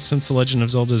meanings. Since the Legend of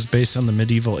Zelda is based on the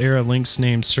medieval era, Link's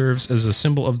name serves as a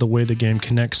symbol of the way the game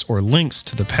connects or links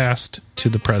to the past to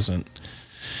the present.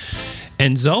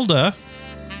 And Zelda,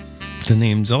 the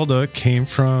name Zelda came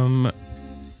from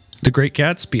the Great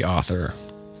Gatsby author.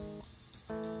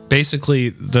 Basically,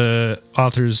 the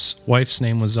author's wife's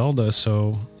name was Zelda,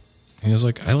 so he was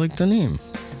like, I like the name.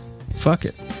 Fuck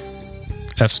it.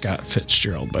 F. Scott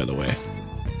Fitzgerald, by the way.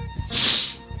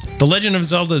 The Legend of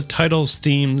Zelda's titles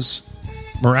themes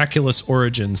miraculous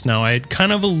origins. Now, I had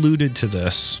kind of alluded to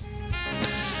this,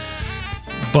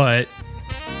 but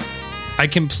I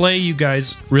can play you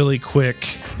guys really quick.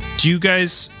 What do you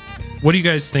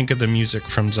guys think of the music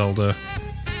from Zelda?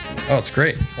 Oh, it's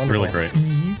great. It's wonderful. Really great.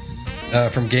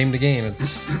 From game to game,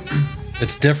 it's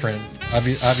different.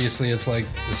 Obviously, it's like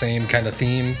the same kind of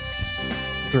theme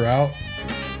throughout,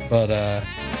 but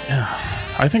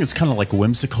I think it's kind of like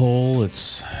whimsical.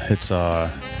 It's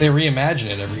they reimagine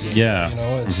it every game. Yeah. You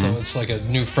know, so it's like a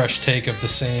new, fresh take of the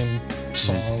same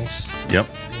songs. Yep.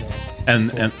 You know,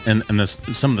 And cool.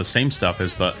 some of the same stuff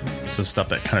is the stuff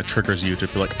that kind of triggers you to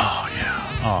be like, oh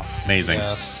yeah, oh amazing.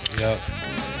 Yes. Yep.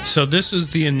 So this is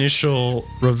the initial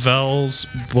Ravel's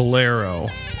Bolero,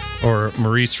 or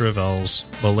Maurice Ravel's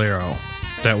Bolero,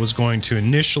 that was going to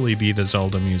initially be the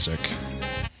Zelda music.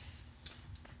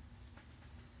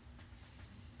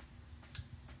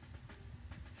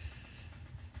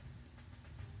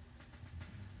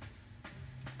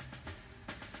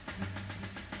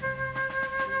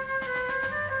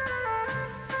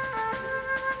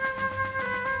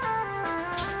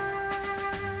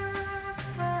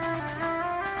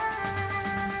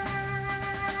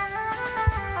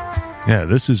 Yeah,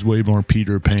 this is way more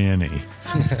Peter Pan-y.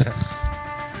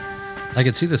 I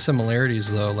could see the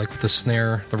similarities though, like with the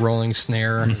snare, the rolling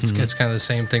snare. It's kind of the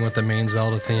same thing with the main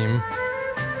Zelda theme.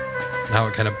 And how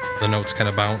the notes kind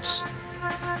of bounce.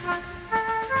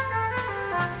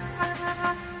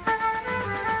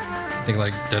 I think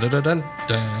like da da da da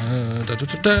da da da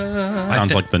da.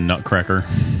 Sounds like the Nutcracker.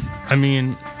 I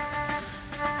mean,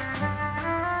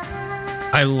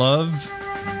 I love.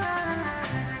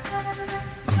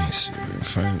 Let me see if I can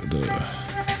find the.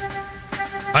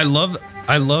 I love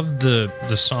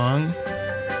the song.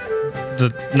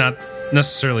 The not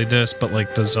necessarily this, but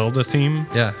like the Zelda theme.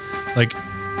 Yeah, like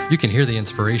you can hear the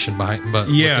inspiration behind, but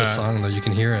with this song though, you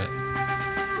can hear it.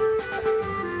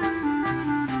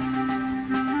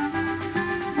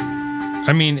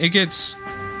 I mean, it gets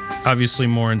obviously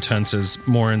more intense as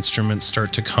more instruments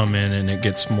start to come in, and it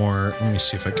gets more. Let me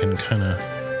see if I can kind of.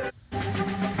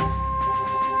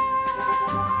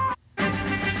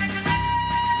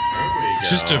 It's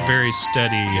just a very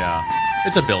steady. Yeah,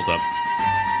 it's a build up,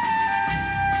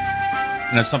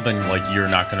 and it's something like you're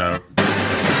not gonna.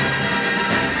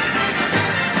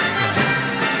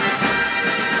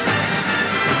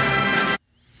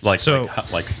 Like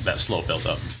that slow build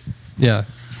up. Yeah.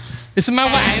 This is my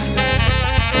wife.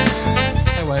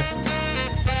 Hi, wife.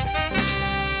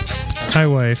 Hi,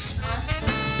 wife.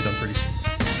 You done pretty.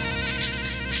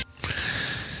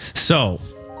 So,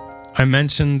 I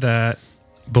mentioned that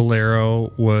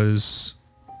Bolero was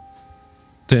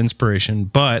the inspiration,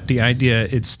 but the idea,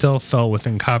 it still fell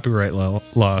within copyright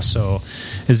law. So,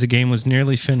 as the game was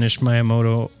nearly finished,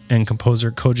 Miyamoto and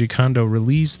composer Koji Kondo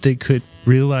realized they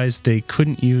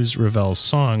couldn't use Ravel's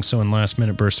song. So, in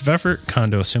last-minute burst of effort,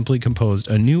 Kondo simply composed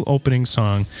a new opening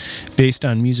song based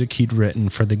on music he'd written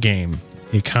for the game.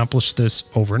 He accomplished this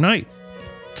overnight.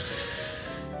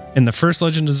 In the first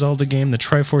Legend of Zelda game, the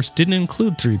Triforce didn't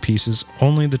include three pieces,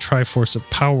 only the Triforce of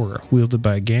Power, wielded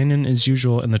by Ganon as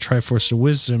usual, and the Triforce of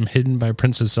Wisdom, hidden by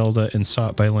Princess Zelda and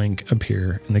sought by Link,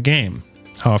 appear in the game.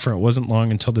 However, it wasn't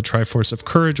long until the Triforce of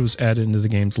Courage was added into the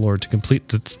game's lore to complete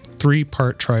the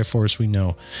three-part Triforce we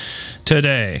know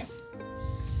today.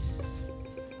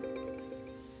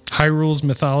 Hyrule's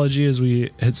mythology, as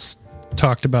we had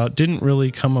talked about, didn't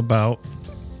really come about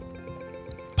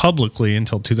publicly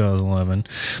until 2011.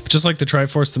 But just like the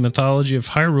Triforce, the mythology of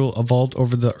Hyrule evolved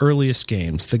over the earliest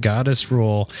games. The goddess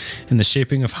role in the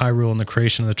shaping of Hyrule and the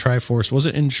creation of the Triforce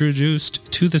wasn't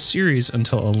introduced to the series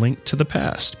until A Link to the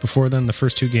Past. Before then, the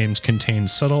first two games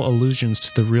contained subtle allusions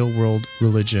to the real-world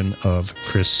religion of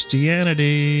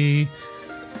Christianity.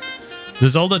 The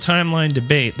Zelda timeline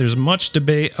debate. There's much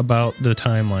debate about the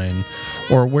timeline,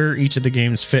 or where each of the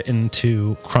games fit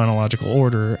into chronological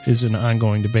order is an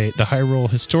ongoing debate. The Hyrule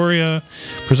Historia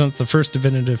presents the first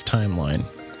definitive timeline.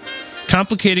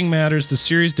 Complicating matters, the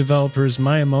series developers,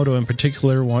 Miyamoto in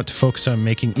particular, want to focus on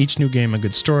making each new game a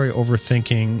good story,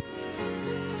 overthinking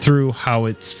through how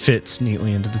it fits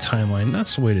neatly into the timeline.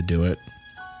 That's the way to do it.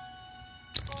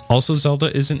 Also, Zelda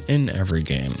isn't in every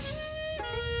game.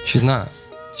 She's not.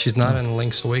 She's not in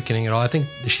Link's Awakening at all. I think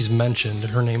she's mentioned.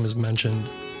 Her name is mentioned.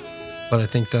 But I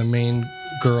think the main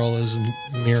girl is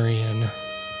Miriam.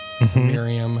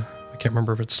 Miriam. I can't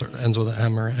remember if it ends with an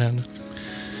M or an N.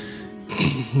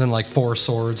 And then like Four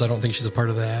Swords. I don't think she's a part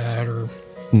of that. Or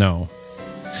No,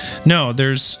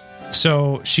 there's...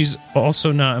 So she's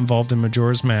also not involved in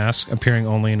Majora's Mask, appearing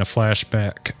only in a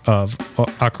flashback of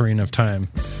Ocarina of Time.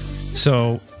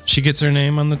 So she gets her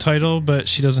name on the title, but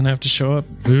she doesn't have to show up,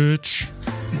 bitch.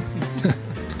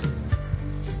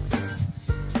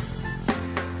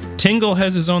 Tingle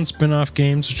has his own spin-off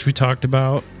games, which we talked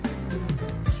about.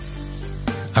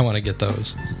 I want to get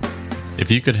those. If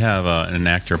you could have an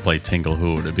actor play Tingle,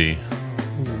 who would it be?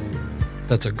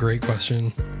 That's a great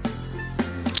question.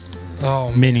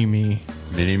 Oh, Mini-Me.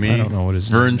 Mini-Me? I don't know what his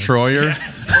Vern name is. Troyer?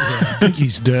 I think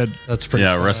he's dead. That's pretty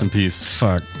Yeah, spot rest on. in peace.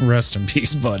 Fuck. Rest in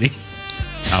peace, buddy.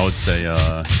 I would say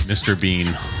Mr. Bean.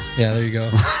 Yeah, there you go.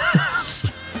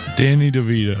 Danny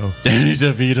DeVito. Danny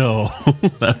DeVito.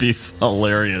 That'd be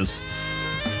hilarious.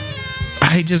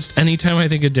 Anytime I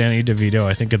think of Danny DeVito,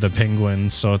 I think of the Penguin,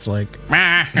 so it's like...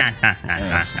 I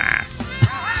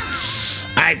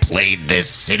played this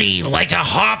city like a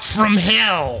hop from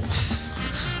hell.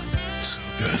 So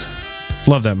good.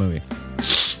 Love that movie.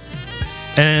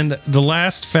 And the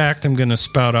last fact I'm going to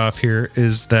spout off here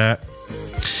is that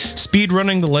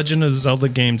speedrunning the Legend of Zelda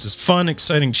games is fun,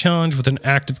 exciting challenge with an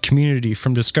active community.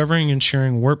 From discovering and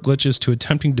sharing warp glitches to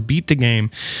attempting to beat the game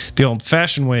the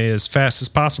old-fashioned way as fast as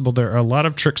possible, there are a lot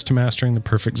of tricks to mastering the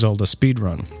perfect Zelda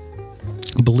speedrun.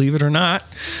 Believe it or not,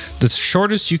 the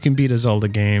shortest you can beat a Zelda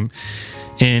game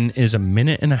in is 1.5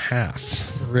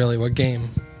 minutes. Really? What game?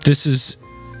 This is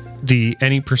the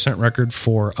any percent record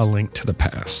for A Link to the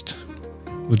Past,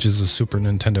 which is a Super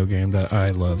Nintendo game that I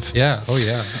love. Yeah. Oh,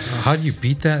 yeah. How do you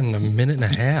beat that in 1.5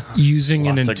 minutes? Using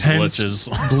Lots an of intense glitches.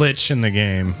 glitch in the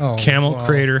game. Oh, Camel wow.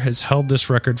 Creator has held this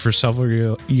record for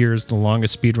several years. The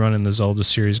longest speedrun in the Zelda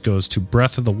series goes to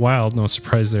Breath of the Wild. No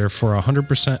surprise there. For a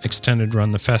 100% extended run,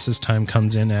 the fastest time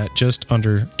comes in at just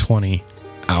under 20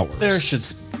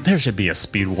 hours. There should be a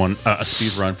speed run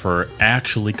for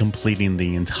actually completing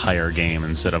the entire game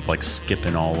instead of like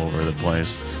skipping all over the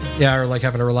place. Yeah, or like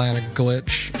having to rely on a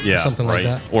glitch. Yeah, Something like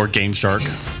that. Or Game Shark.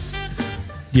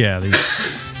 Yeah,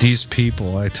 these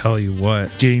people, I tell you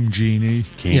what. Game Genie.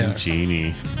 Game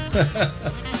Genie.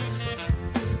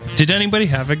 Did anybody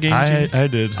have a Game Genie? I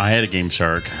did. I had a Game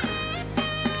Shark.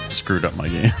 Screwed up my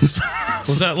games.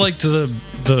 Was that like the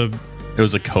It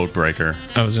was a code breaker.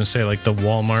 I was gonna say like the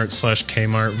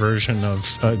Walmart/Kmart version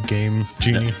of Game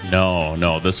Genie.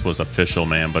 No, this was official,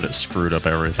 man, but it screwed up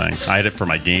everything. I had it for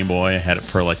my Game Boy, I had it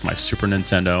for like my Super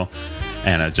Nintendo,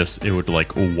 and it would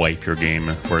like wipe your game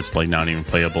where it's like not even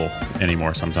playable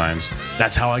anymore sometimes.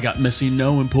 That's how I got Missing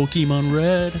No in Pokemon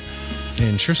Red.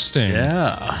 Interesting.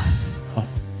 Yeah.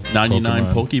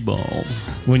 99 Pokeballs.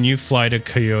 When you fly to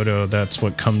Kyoto, that's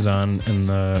what comes on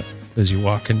as you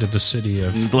walk into the city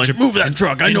of Move that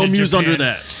truck. I know Mew's under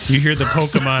that. You hear the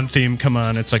Pokemon theme come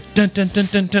on. It's like dun dun dun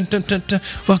dun dun dun dun dun.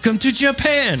 Welcome to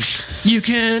Japan. You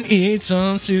can eat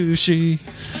some sushi.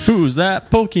 Who's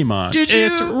that Pokemon?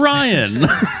 It's Ryan.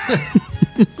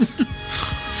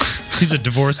 He's a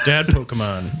divorced dad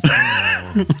Pokemon.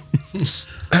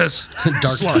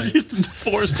 Dark Slide. He's the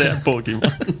divorced dad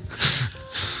Pokemon.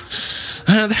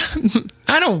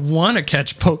 I don't want to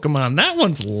catch Pokemon. That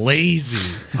one's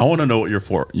lazy. I want to know what your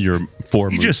four He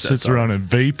moves just sits around and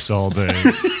vapes all day.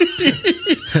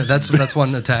 That's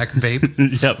one attack.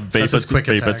 Vape. Yep, That's his quick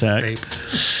vape attack. attack.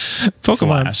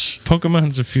 Vape.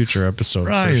 Pokemon's a future episode.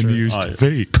 Ryan for sure. used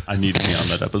vape. I need to be on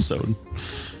that episode.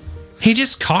 He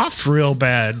just coughed real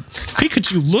bad.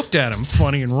 Pikachu looked at him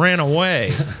funny and ran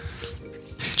away.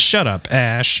 Shut up,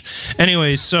 Ash.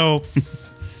 Anyway, so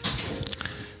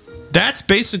that's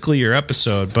basically your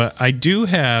episode, but I do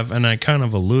have, and I kind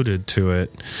of alluded to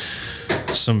it,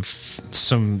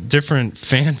 some different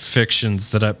fan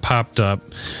fictions that popped up.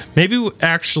 Maybe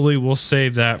we'll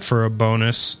save that for a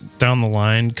bonus down the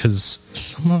line, because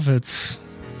some of it's,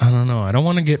 I don't know. I don't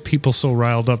want to get people so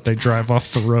riled up they drive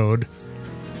off the road.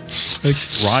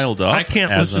 Riled up? I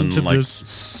can't listen to like this.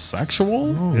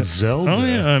 Sexual? Oh, Zelda. Oh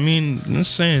yeah, I mean, I'm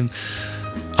just saying.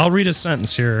 I'll read a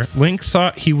sentence here. Link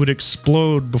thought he would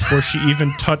explode before she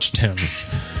even touched him,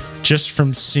 just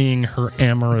from seeing her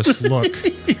amorous look.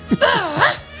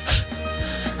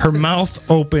 Her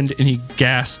mouth opened and he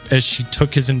gasped as she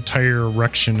took his entire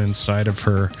erection inside of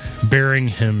her, bearing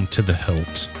him to the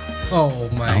hilt. Oh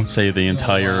my! I would say the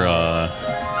entire.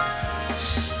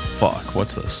 Fuck!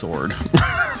 What's the sword?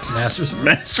 Master Sword.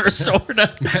 Master Sword.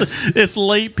 It's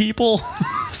late, people.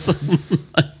 So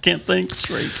I can't think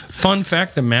straight. Fun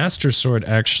fact: the Master Sword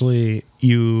actually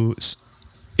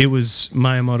it was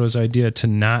Miyamoto's idea to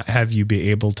not have you be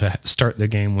able to start the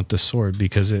game with the sword,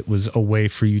 because it was a way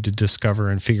for you to discover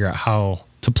and figure out how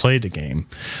to play the game.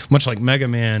 Much like Mega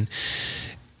Man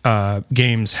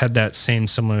games had that same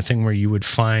similar thing where you would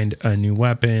find a new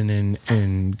weapon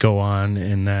and go on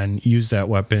and then use that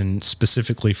weapon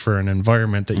specifically for an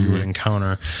environment that you would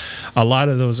encounter. A lot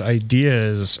of those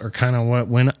ideas are kind of what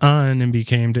went on and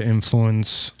became to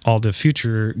influence all the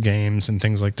future games and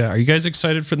things like that. Are you guys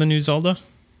excited for the new Zelda?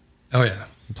 Oh yeah,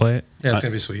 Play it? yeah, it's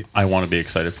gonna be sweet. I want to be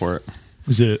excited for it.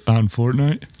 Is it on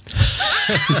Fortnite?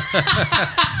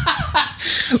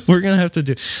 We're gonna have to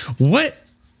do what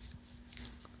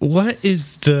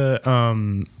is the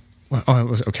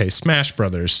okay, Smash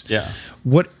Brothers. Yeah.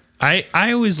 What I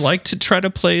always like to try to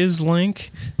play as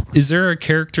Link. Is there a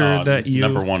character that you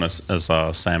number one is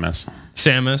Samus?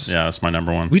 Samus? Yeah, that's my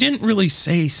number one. We didn't really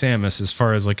say Samus as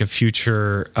far as like a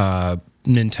future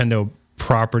Nintendo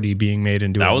property being made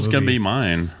into a movie. That was gonna be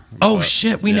mine. Oh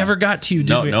shit, we never got to you,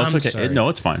 did we? No, it's I'm okay. sorry. No,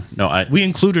 it's fine. No, we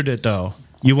included it though.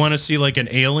 You want to see like an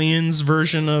Aliens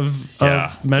version of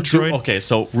Metroid? Okay,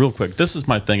 so real quick, this is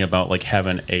my thing about like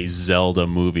having a Zelda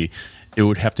movie. It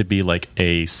would have to be like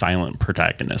a silent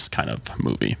protagonist kind of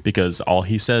movie, because all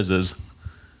he says is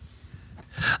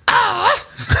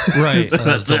right.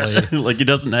 That's it. Like he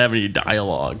doesn't have any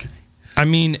dialogue. I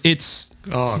mean, it's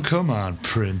Oh, come on,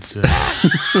 princess.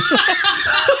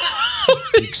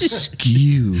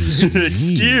 Excuse me.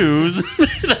 Excuse me.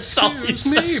 That's all he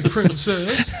Excuse me,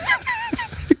 princess.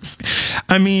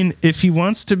 I mean, if he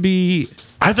wants to be,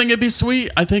 I think it'd be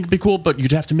sweet. I think it'd be cool, but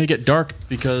you'd have to make it dark,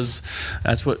 because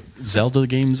that's what Zelda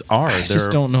games are. I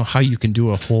just don't know how you can do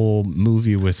a whole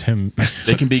movie with him.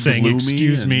 They can be saying, gloomy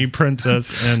 "Excuse and- me,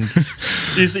 princess," and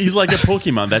He's like a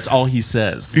Pokemon. That's all he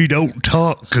says. He don't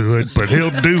talk good, but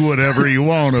he'll do whatever you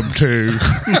want him to.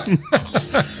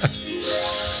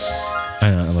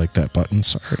 I like that button.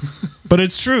 Sorry, but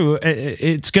it's true.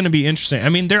 It's going to be interesting. I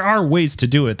mean, there are ways to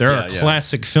do it. There are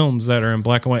classic films that are in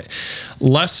black and white.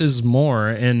 Less is more,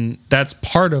 and that's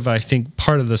part of, I think,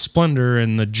 part of the splendor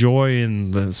and the joy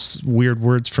and the weird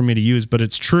words for me to use, but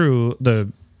it's true.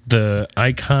 The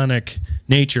iconic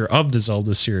nature of the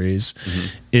Zelda series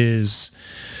is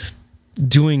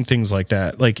doing things like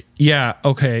that. Like, yeah,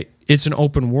 okay, it's an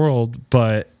open world,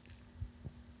 but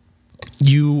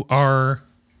you are.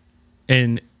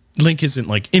 And Link isn't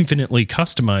like infinitely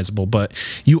customizable, but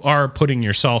you are putting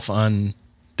yourself on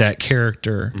that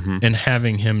character and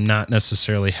having him not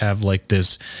necessarily have like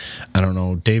this, I don't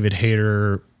know, David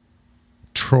Hayter,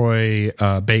 Troy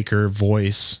Baker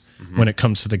voice when it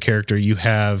comes to the character. You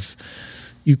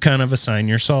kind of assign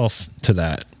yourself to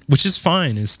that, which is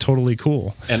fine. It's totally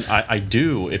cool. And I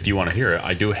do, if you want to hear it,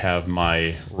 I do have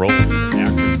my roles that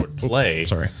actors would play.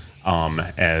 Sorry.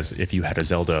 As if you had a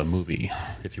Zelda movie,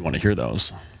 if you want to hear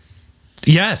those.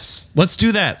 Yes, let's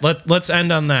do that. Let's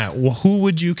end on that. Who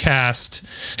would you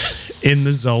cast in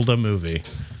the Zelda movie?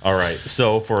 All right.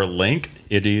 So for Link,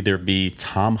 it'd either be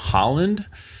Tom Holland,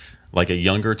 like a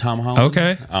younger Tom Holland.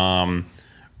 Okay.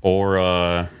 Or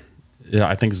I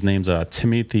think his name's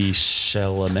Timothy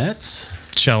Chalamet.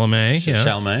 Chalamet, yeah.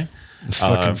 Chalamet.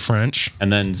 Fucking French.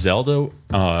 And then Zelda,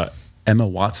 Emma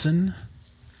Watson.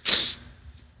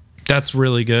 That's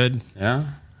really good. Yeah.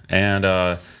 And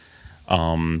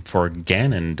for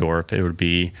Ganondorf, it would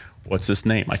be, what's his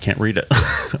name? I can't read it.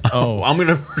 Oh. I'm going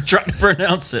to try to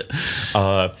pronounce it.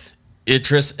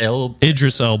 Idris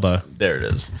Elba. There it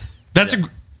is. That's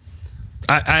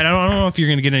I don't know if you're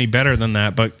going to get any better than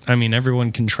that, but I mean,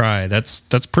 everyone can try.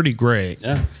 That's pretty great.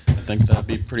 Yeah. I think that'd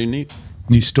be pretty neat.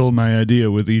 You stole my idea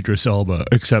with Idris Elba,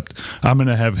 except I'm going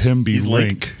to have him be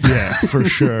Link. Yeah, for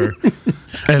sure.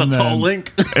 It's a tall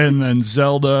Link. And then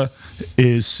Zelda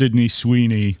is Sydney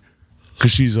Sweeney,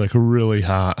 because she's like really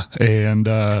hot. And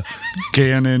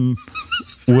Ganon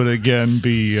would again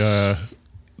be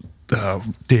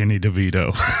Danny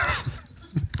DeVito.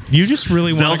 You just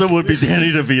really want Zelda would be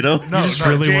Danny DeVito. No, you just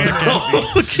really want to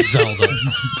Zelda.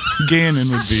 Ganon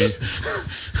would be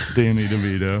Danny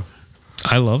DeVito.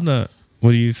 I love that.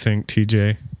 What do you think,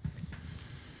 TJ?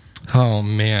 Oh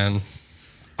man,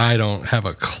 I don't have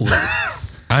a clue.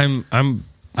 I don't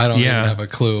even have a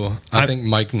clue. I think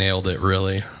Mike nailed it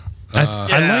really.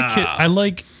 I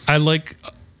like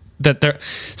that there.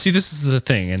 See, this is the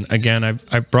thing, and again,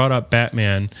 I've brought up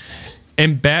Batman,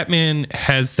 and Batman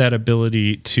has that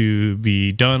ability to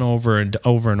be done over and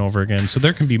over and over again. So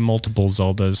there can be multiple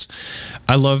Zeldas.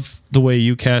 I love the way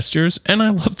you cast yours, and I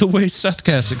love the way Seth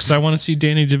cast it because I want to see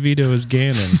Danny DeVito as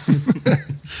Ganon.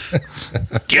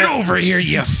 Get over here,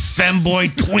 you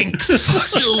femboy twink. So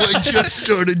I just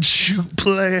started shoot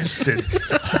blasting.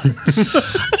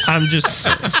 I'm just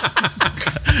saying.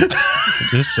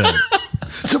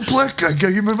 The black guy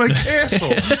got him in my castle.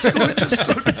 So I just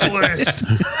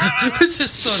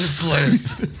started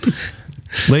blasting.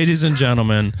 Ladies and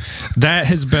gentlemen, that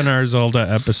has been our Zelda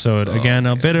episode. Again,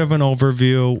 a bit of an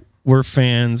overview. We're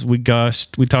fans. We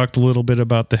gushed. We talked a little bit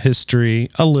about the history,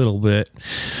 a little bit.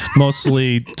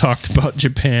 Mostly talked about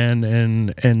Japan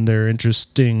and their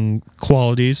interesting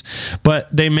qualities. But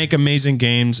they make amazing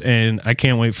games, and I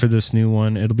can't wait for this new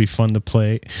one. It'll be fun to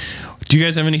play. Do you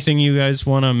guys have anything you guys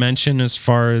want to mention as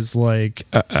far as, like,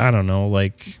 I don't know,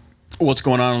 like... What's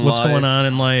going on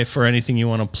in life, or anything you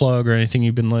want to plug, or anything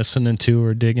you've been listening to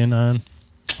or digging on?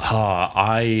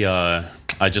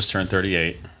 I just turned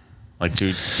 38, like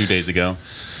two days ago.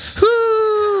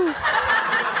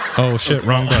 Oh shit!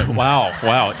 Wrong button.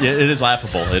 Wow! It is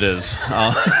laughable. It is.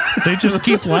 They just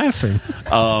keep laughing.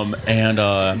 And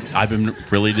I've been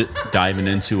really diving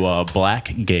into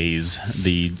black gaze,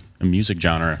 the music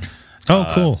genre. Oh,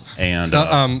 cool. And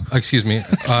excuse me.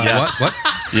 Yes. What?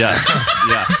 Yes.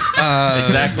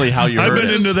 Exactly how you heard I've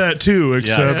been it. into that too,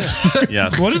 except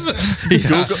Yes. What is it?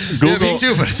 Google, me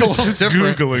too, but it's a little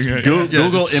different. Googling it.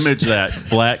 Google image that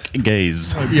black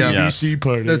gaze. Yeah. BBC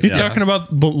party. That's- You talking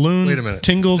about balloon? Wait a minute.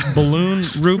 Tingle's balloon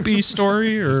rupee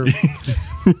story or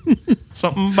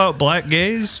something about black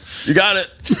gaze? You got it.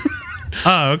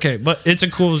 Oh, okay, but it's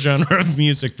a cool genre of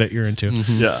music that you're into.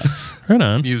 Yeah. Right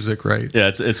on. Music, right?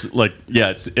 Yeah, it's like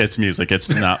it's music. It's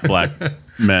not black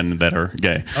men that are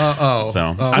gay.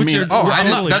 So I mean,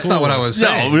 that's not what I was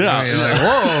saying. No, yeah. I mean, like,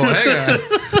 whoa, hang on.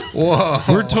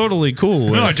 Whoa. We're totally cool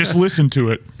with No, I just listened to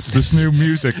it. It's this new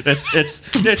music. it's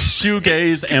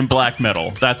shoegaze and black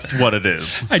metal. That's what it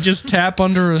is. I just tap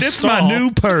under a It's stall. my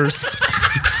new purse.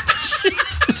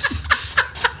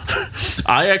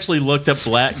 I actually looked up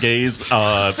black gaze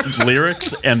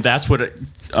lyrics, and that's what it,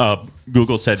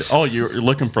 Google said. Oh, you're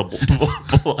looking for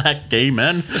black gay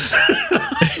men?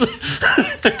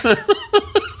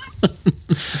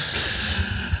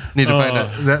 Need to find out.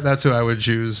 That's who I would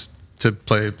choose to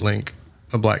play Link,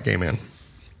 a black gay man.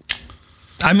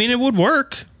 I mean, it would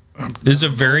work. Is a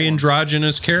very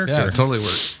androgynous character. Yeah, it totally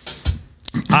works.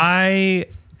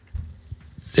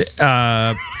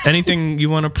 Anything you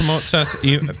want to promote, Seth?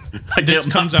 This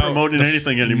comes out promoting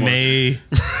anything anymore. May.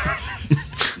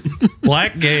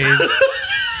 Black gays.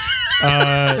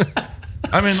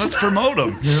 I mean, let's promote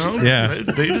them. You know, Yeah.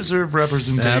 they deserve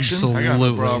representation. I got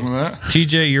no problem with that.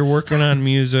 TJ, you're working on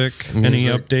music. Any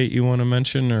update you want to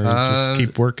mention, or just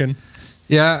keep working?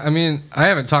 Yeah, I mean, I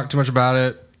haven't talked too much about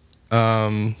it.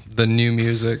 The new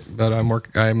music, but I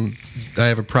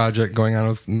have a project going on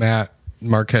with Matt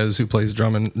Marquez, who plays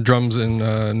drums in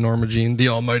Norma Jean, the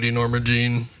almighty Norma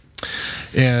Jean,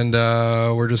 and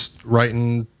we're just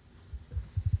writing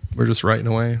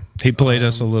away. He played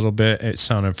us a little bit. It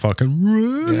sounded fucking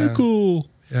really cool.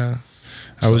 Yeah.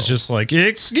 I was just like,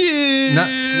 excuse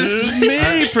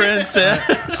me,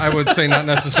 princess. I would say not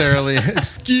necessarily.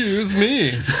 Excuse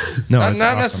me. No, not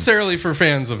awesome. necessarily for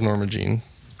fans of Norma Jean.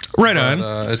 Right But,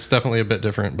 on. it's definitely a bit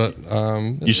different, but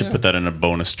You should put that in a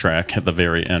bonus track at the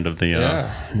very end of the.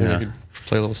 Maybe we could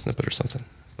play a little snippet or something.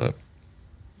 But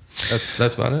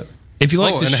that's about it. If you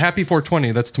like to and a happy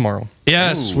 420, that's tomorrow.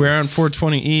 Yes, we're on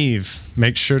 420 Eve.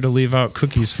 Make sure to leave out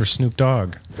cookies for Snoop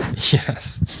Dogg.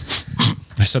 Yes.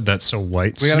 I said that so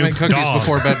white. We gotta Snoop make cookies Dogg.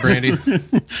 before bed, Brandy.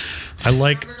 I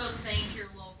like.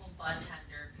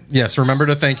 Yes, remember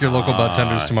to thank your local bud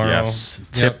tenders tomorrow. Yes,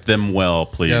 tip them well,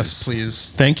 please. Yes, please.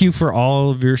 Thank you for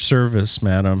all of your service,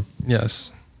 madam.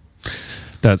 Yes.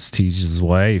 That's Teej's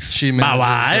wife. She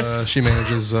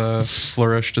manages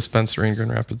Flourish Dispensary in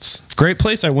Grand Rapids. Great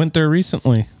place. I went there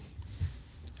recently.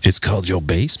 It's called Your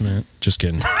Basement. Just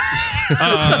kidding.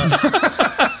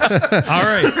 All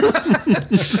right.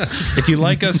 If you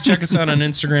like us, check us out on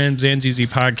Instagram, ZanZZ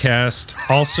Podcast.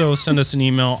 Also, send us an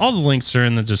email. All the links are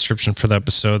in the description for the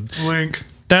episode. Link.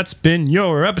 That's been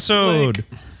your episode.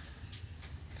 Link.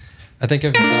 I think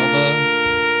if Zelda...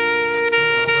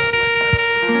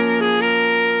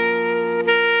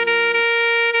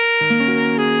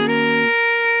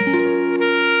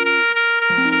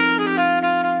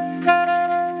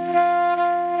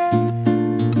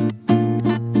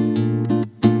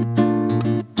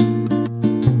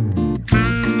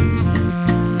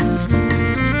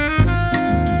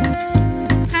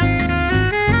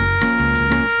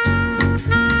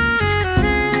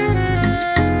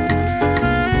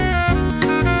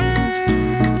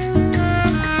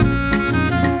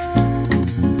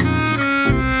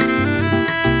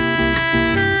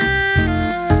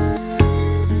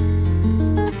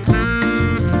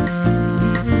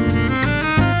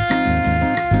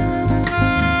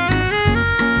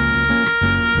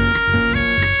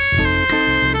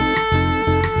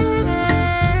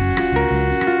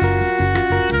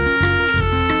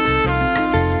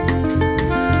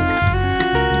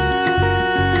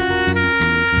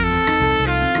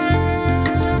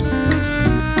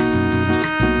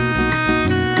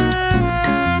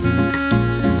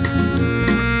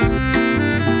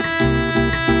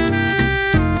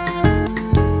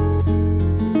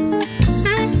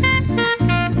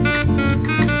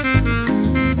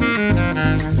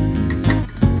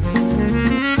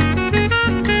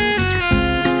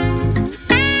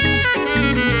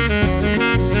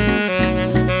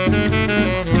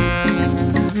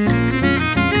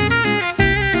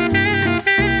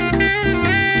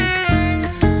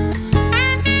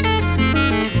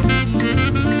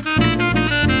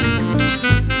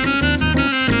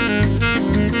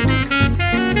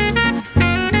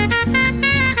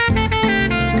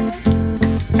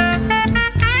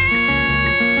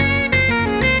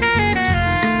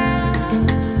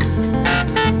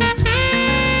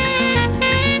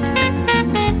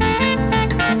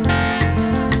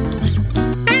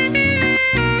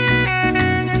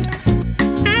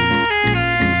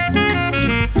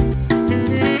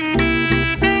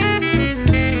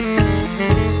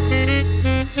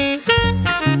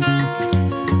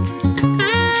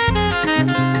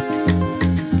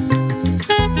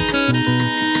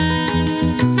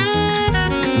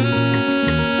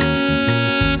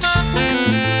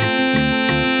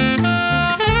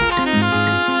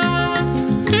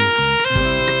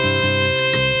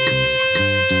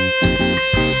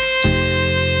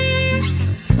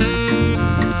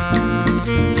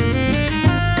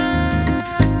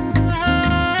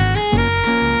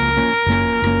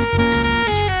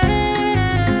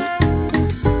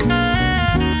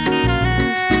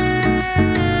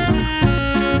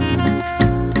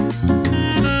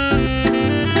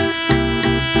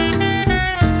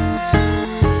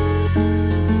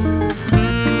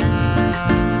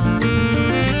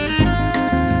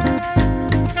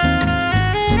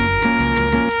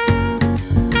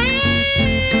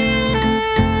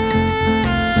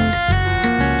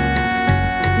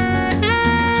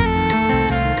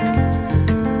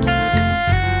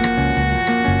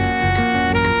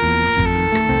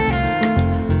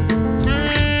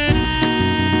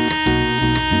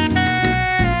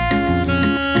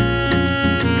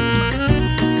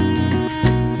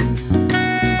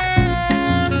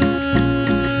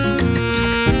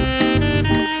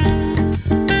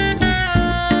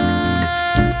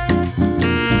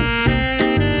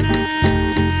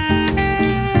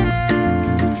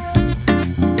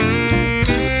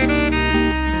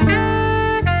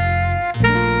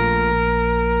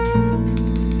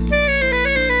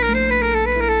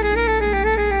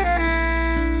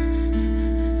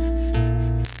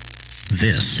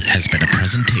 This has been a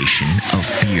presentation of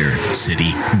Beer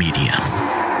City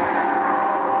Media.